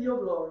hymn of your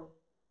glory.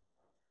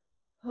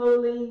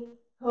 Holy,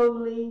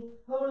 holy,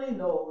 holy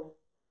Lord,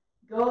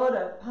 God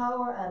of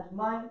power and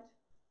might,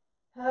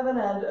 heaven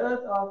and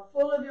earth are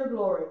full of your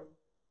glory.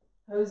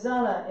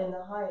 Hosanna in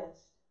the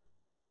highest.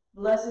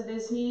 Blessed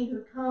is he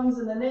who comes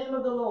in the name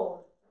of the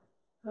Lord.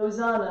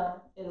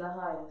 Hosanna in the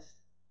highest.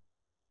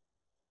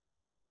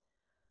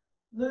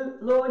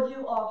 Lord,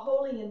 you are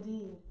holy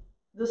indeed,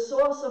 the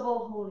source of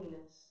all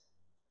holiness.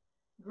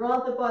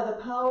 Grant that by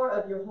the power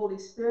of your Holy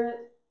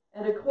Spirit,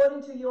 and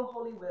according to your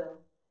holy will,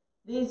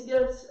 these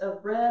gifts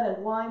of bread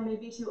and wine may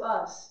be to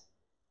us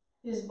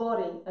his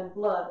body and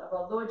blood of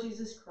our Lord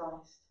Jesus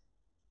Christ,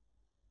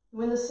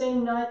 who in the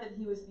same night that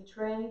he was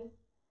betrayed,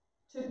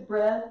 took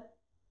bread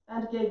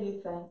and gave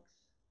you thanks.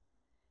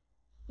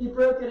 He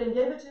broke it and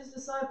gave it to his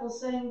disciples,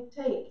 saying,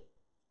 "Take,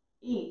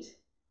 eat.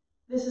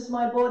 This is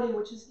my body,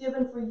 which is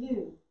given for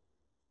you.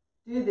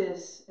 Do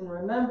this in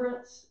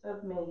remembrance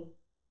of me."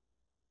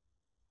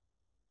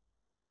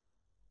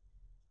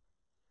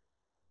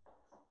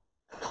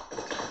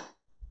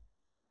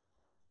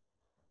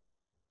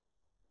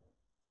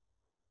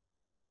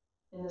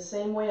 In the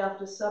same way,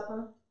 after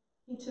supper,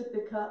 he took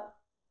the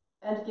cup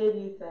and gave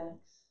you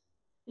thanks.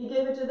 He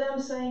gave it to them,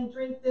 saying,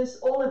 "Drink this,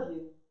 all of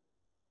you.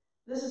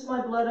 This is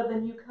my blood of the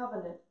new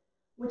covenant,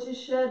 which is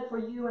shed for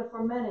you and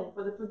for many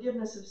for the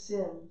forgiveness of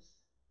sins.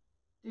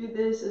 Do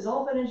this as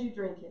often as you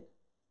drink it,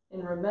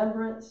 in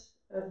remembrance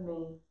of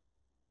me."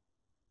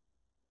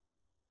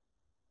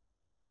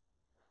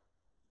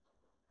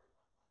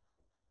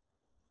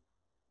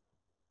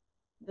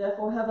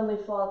 Therefore, Heavenly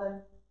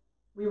Father,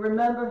 we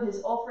remember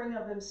his offering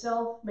of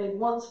himself made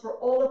once for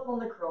all upon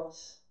the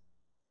cross.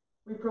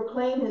 We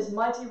proclaim his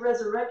mighty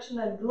resurrection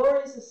and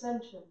glorious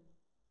ascension.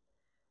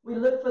 We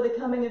look for the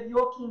coming of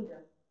your kingdom,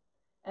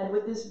 and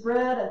with this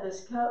bread and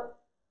this cup,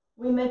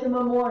 we make a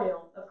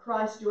memorial of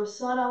Christ, your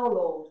Son, our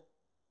Lord.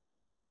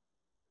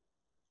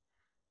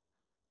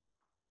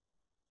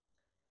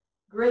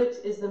 Great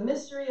is the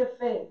mystery of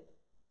faith.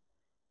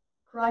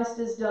 Christ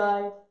has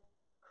died,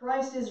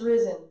 Christ is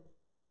risen,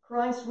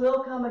 Christ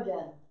will come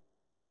again.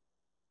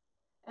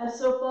 And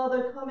so,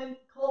 Father,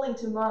 calling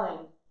to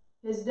mind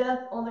his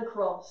death on the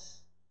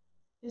cross,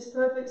 his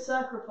perfect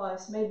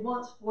sacrifice made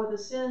once for the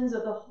sins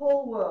of the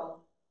whole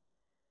world,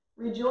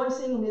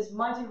 rejoicing in his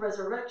mighty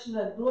resurrection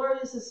and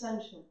glorious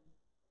ascension,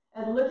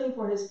 and looking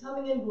for his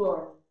coming in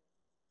glory,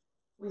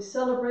 we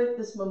celebrate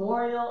this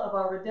memorial of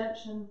our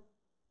redemption.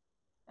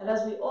 And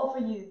as we offer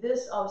you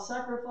this, our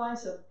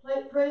sacrifice of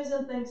praise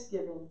and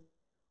thanksgiving,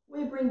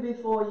 we bring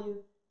before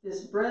you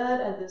this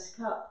bread and this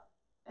cup,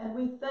 and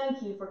we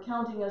thank you for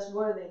counting us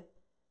worthy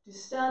to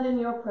stand in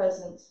your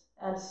presence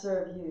and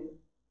serve you.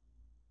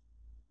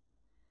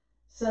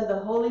 Send the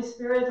Holy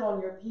Spirit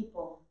on your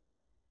people,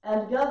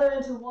 and gather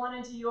into one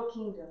into your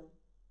kingdom,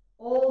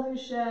 all who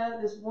share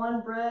this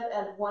one bread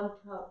and one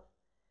cup,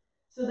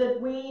 so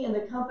that we, in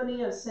the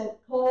company of St.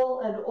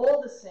 Paul and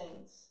all the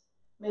saints,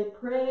 may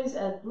praise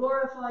and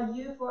glorify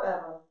you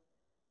forever,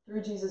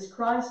 through Jesus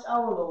Christ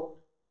our Lord,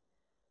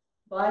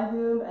 by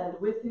whom and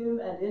with whom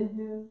and in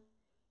whom,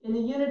 in the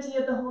unity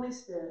of the Holy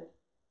Spirit,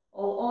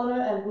 all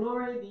honor and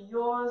glory be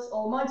yours,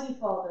 Almighty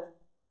Father,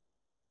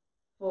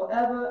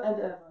 forever and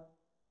ever.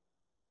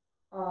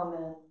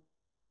 Amen.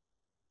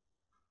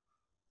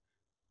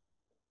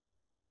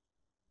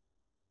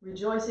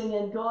 Rejoicing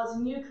in God's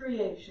new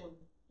creation,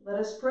 let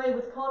us pray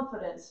with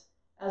confidence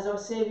as our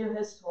Savior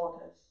has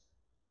taught us.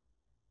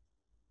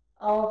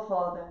 Our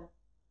Father,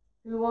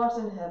 who art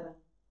in heaven,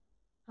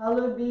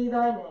 hallowed be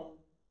thy name.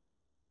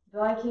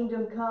 Thy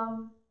kingdom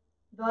come,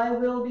 thy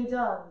will be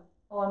done,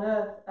 on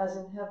earth as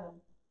in heaven.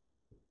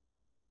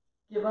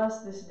 Give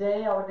us this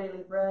day our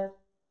daily bread,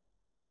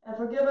 and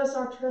forgive us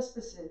our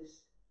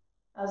trespasses,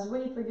 as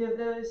we forgive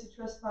those who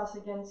trespass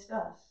against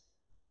us.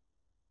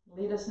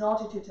 Lead us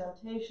not into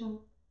temptation,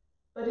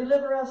 but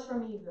deliver us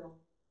from evil.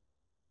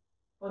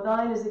 For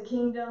thine is the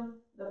kingdom,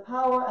 the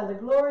power, and the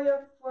glory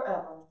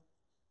forever.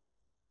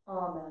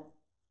 Amen.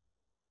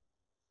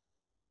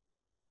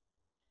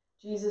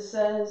 Jesus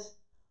says,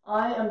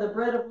 "I am the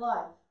bread of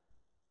life.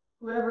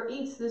 Whoever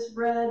eats this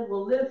bread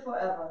will live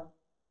forever."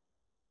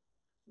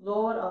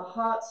 Lord, our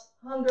hearts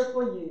hunger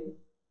for you.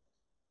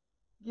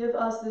 Give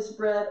us this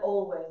bread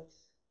always.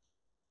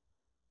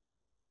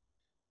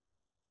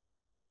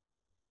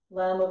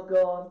 Lamb of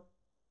God,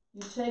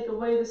 you take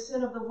away the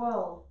sin of the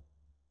world.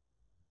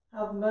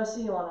 Have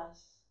mercy on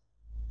us.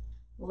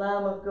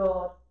 Lamb of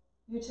God,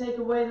 you take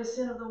away the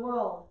sin of the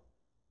world,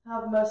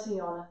 have mercy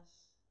on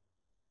us.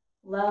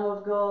 Lamb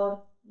of God,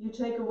 you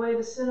take away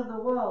the sin of the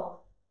world,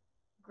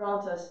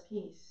 grant us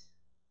peace.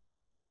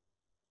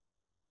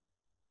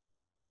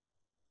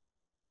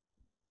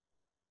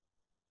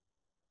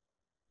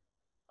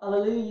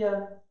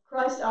 Alleluia,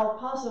 Christ our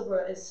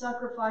Passover is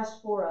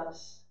sacrificed for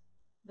us.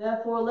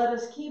 Therefore let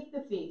us keep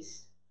the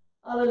feast.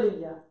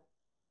 Alleluia.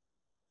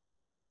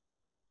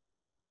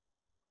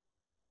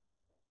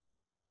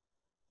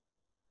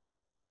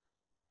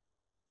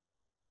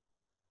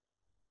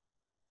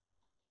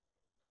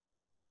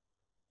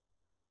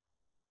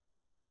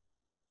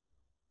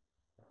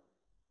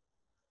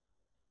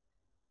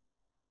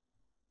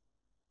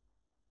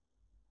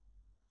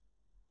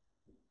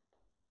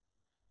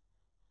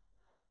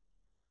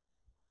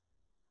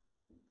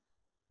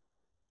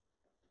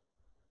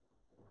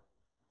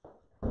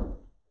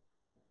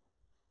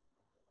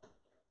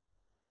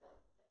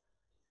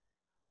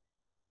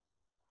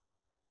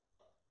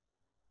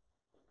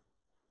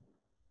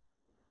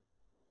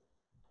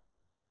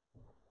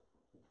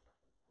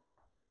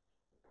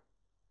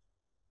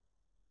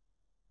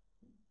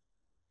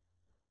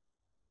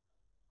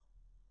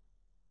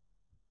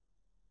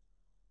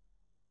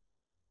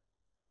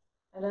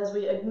 And as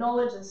we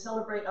acknowledge and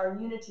celebrate our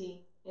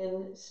unity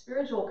in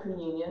spiritual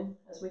communion,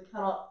 as we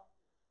cannot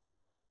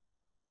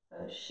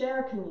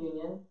share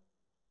communion,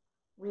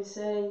 we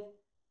say,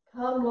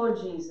 "Come, Lord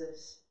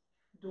Jesus,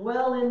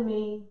 dwell in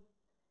me,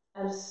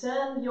 and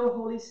send your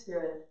Holy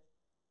Spirit,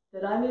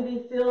 that I may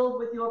be filled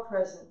with your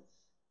presence.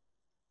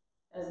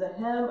 As the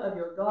hem of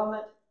your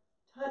garment,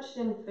 touched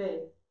in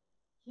faith,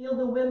 healed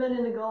the women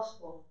in the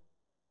gospel,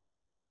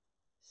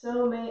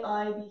 so may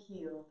I be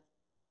healed.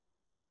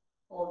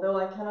 Although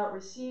I cannot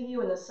receive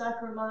you in this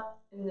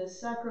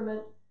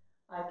sacrament,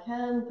 I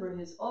can, through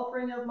his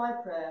offering of my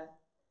prayer,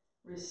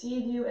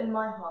 receive you in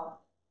my heart.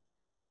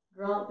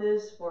 Grant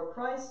this for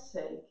Christ's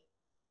sake.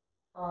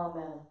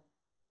 Amen."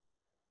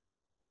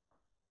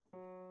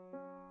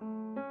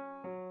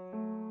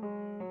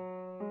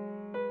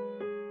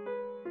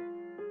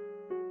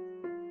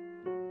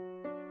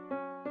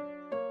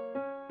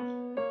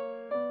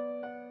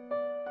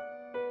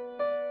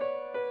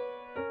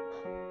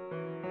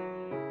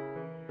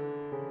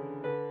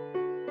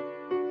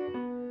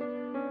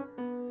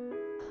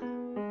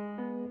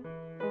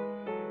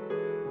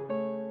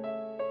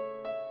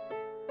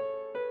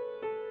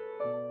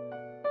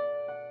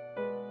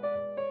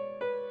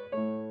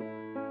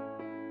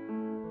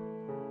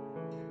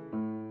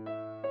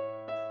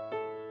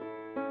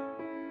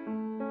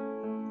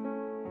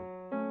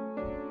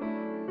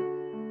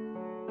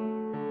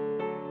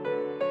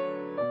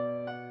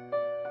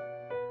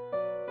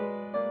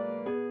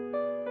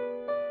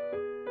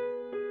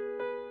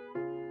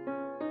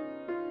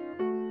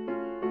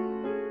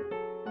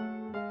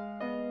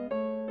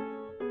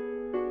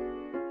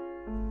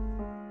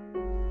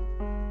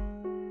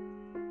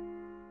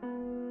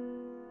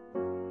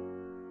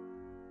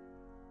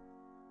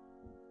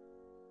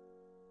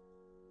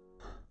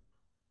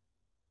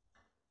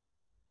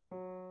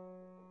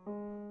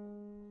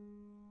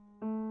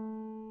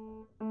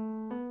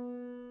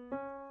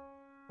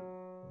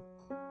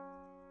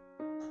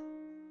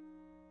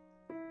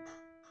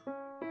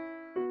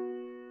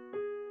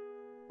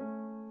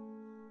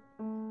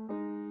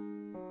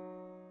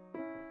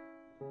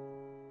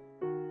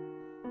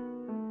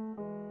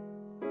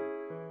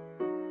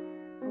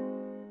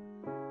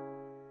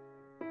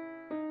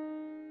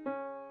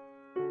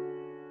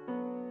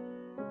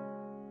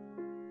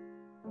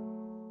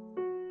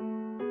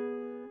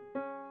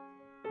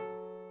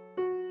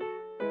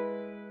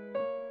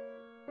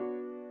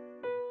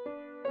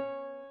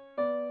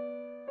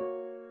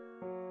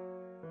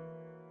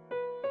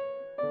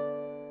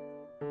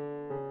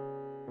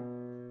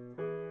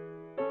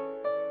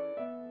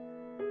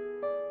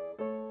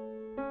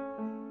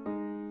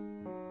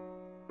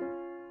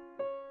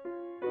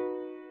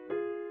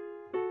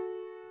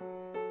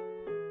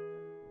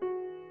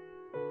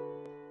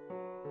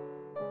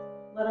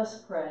 Let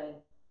us pray.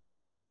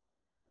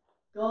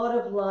 God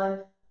of life,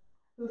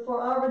 who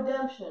for our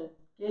redemption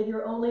gave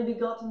your only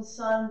begotten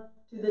Son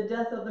to the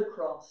death of the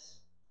cross,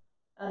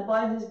 and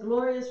by his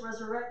glorious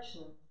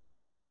resurrection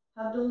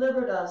have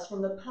delivered us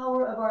from the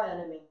power of our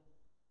enemy,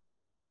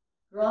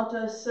 grant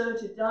us so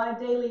to die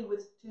daily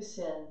to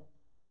sin,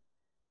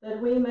 that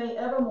we may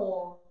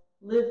evermore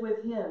live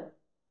with him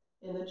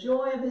in the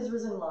joy of his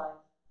risen life,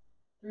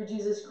 through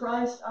Jesus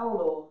Christ our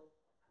Lord.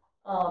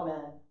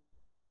 Amen.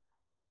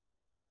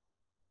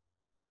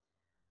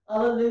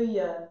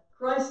 Alleluia.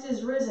 Christ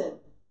is risen.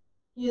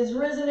 He is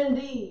risen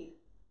indeed.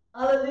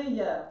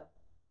 Alleluia.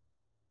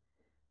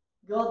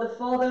 God the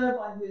Father,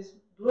 by whose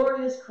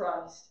glorious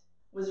Christ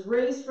was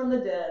raised from the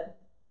dead,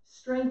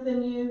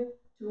 strengthen you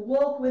to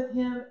walk with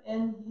him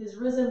in his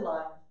risen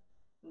life.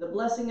 And the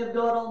blessing of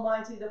God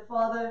Almighty, the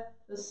Father,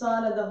 the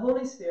Son, and the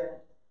Holy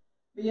Spirit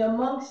be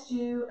amongst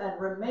you and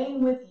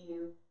remain with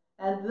you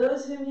and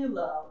those whom you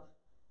love,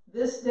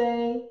 this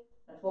day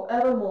and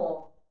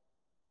forevermore.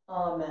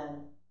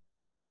 Amen.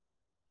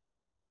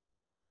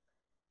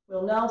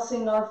 We'll now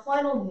sing our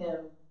final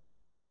hymn,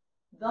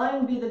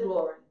 Thine Be the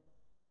Glory.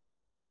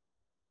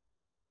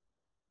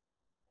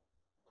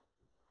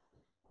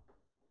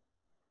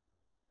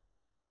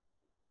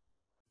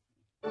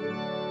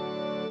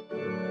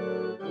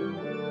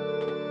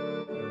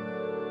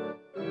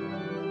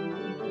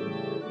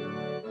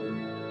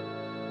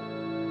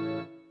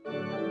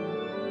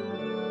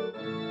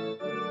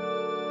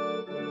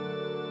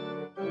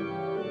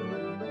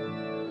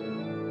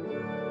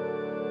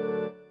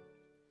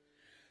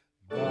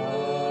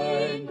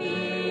 Thine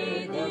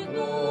be the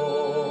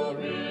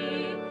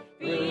glory,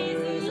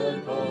 praises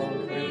and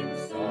conquering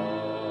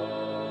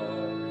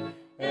song.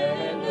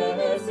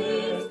 Endless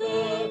is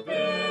the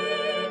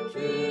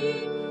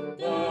victory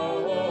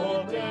thou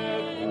o'er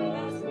death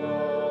hast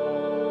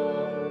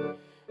won.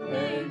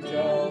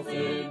 Angels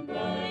in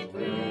bright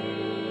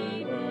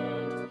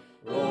raiment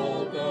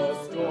rolled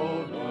the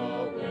stone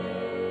away.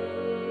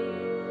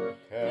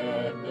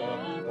 Can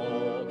the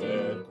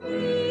folded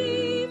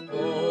grave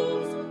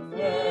close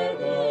where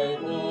thy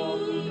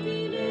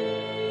body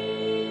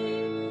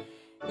lay?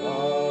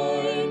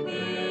 Thine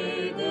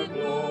be the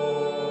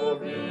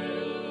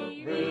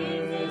glory,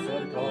 praises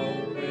and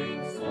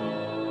conquering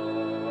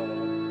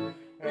song.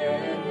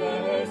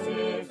 Endless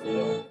is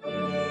the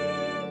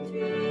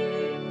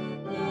victory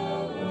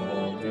thou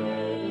o'er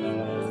death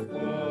hast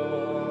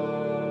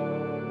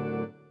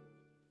won.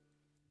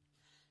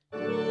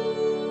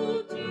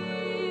 Lord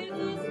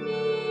Jesus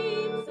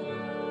meets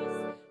us,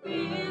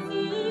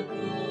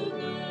 visible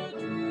but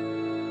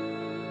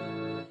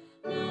true.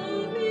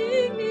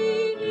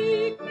 Lovingly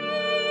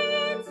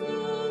recreates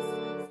us,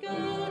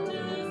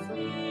 scatters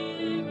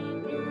fear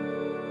and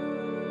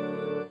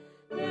blue.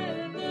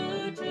 Let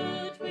the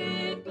church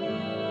with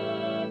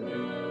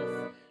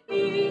gladness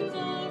hymns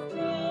of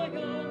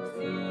triumph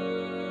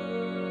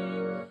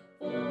sing.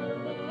 For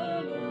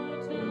the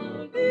Lord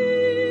now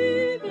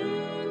liveth,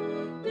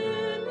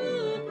 death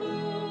hath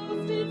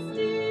lost its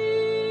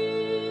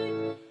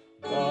sting.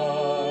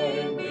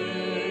 Thine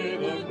be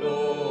the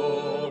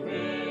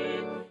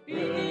glory,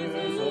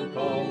 praises and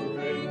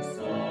conquering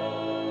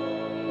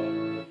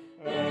song.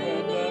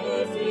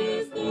 Endless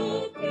is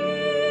the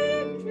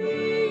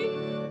victory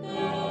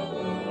thou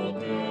o'er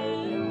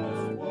death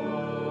hast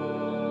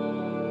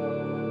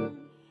won.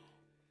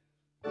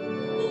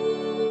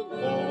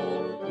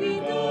 Oh,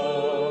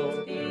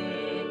 without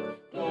thee,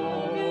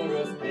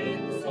 glorious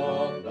Prince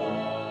of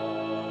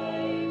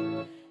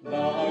life,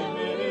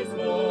 life is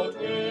not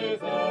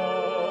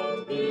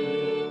without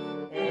thee,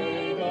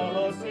 aid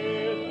us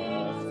in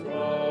our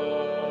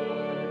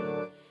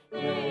strife.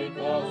 Make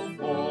us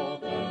more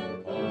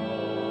than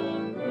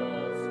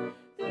conquerors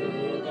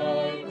through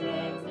thy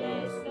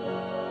deathless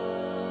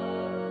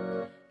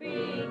love.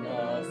 Bring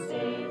us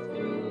safe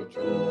through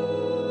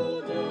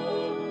Jordan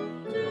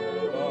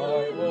to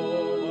thy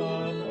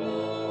home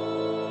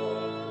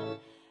above.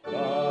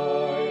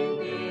 Thine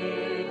be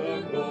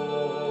the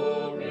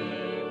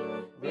glory,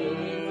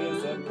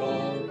 praises and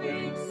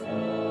conquering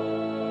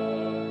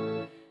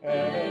song.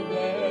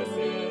 Endless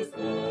is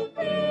the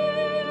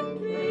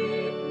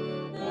victory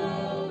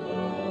thou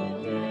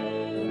o'er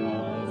death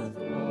hast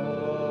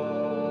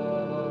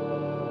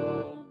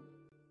won.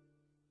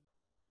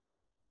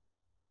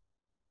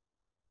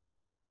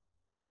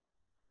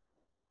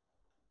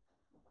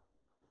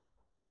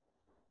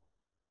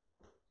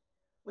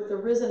 With the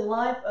risen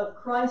life of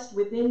Christ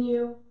within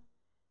you,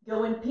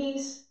 go in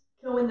peace,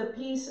 go in the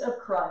peace of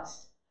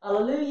Christ.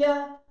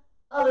 Alleluia,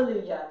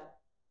 alleluia.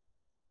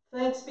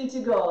 Thanks be to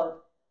God.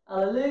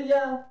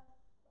 Alleluia,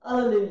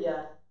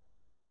 alleluia.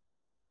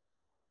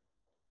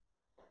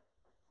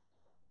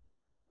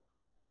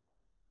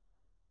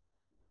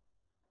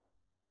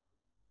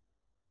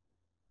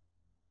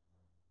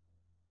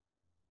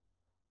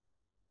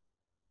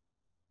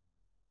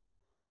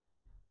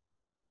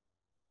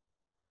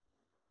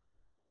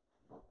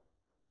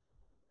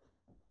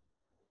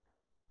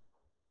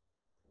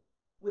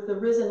 With the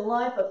risen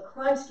life of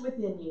Christ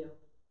within you,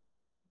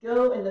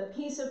 go in the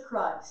peace of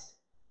Christ.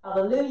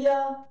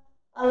 Alleluia,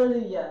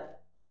 alleluia.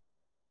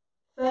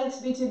 Thanks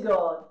be to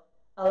God.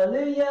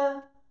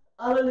 Alleluia,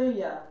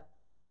 alleluia.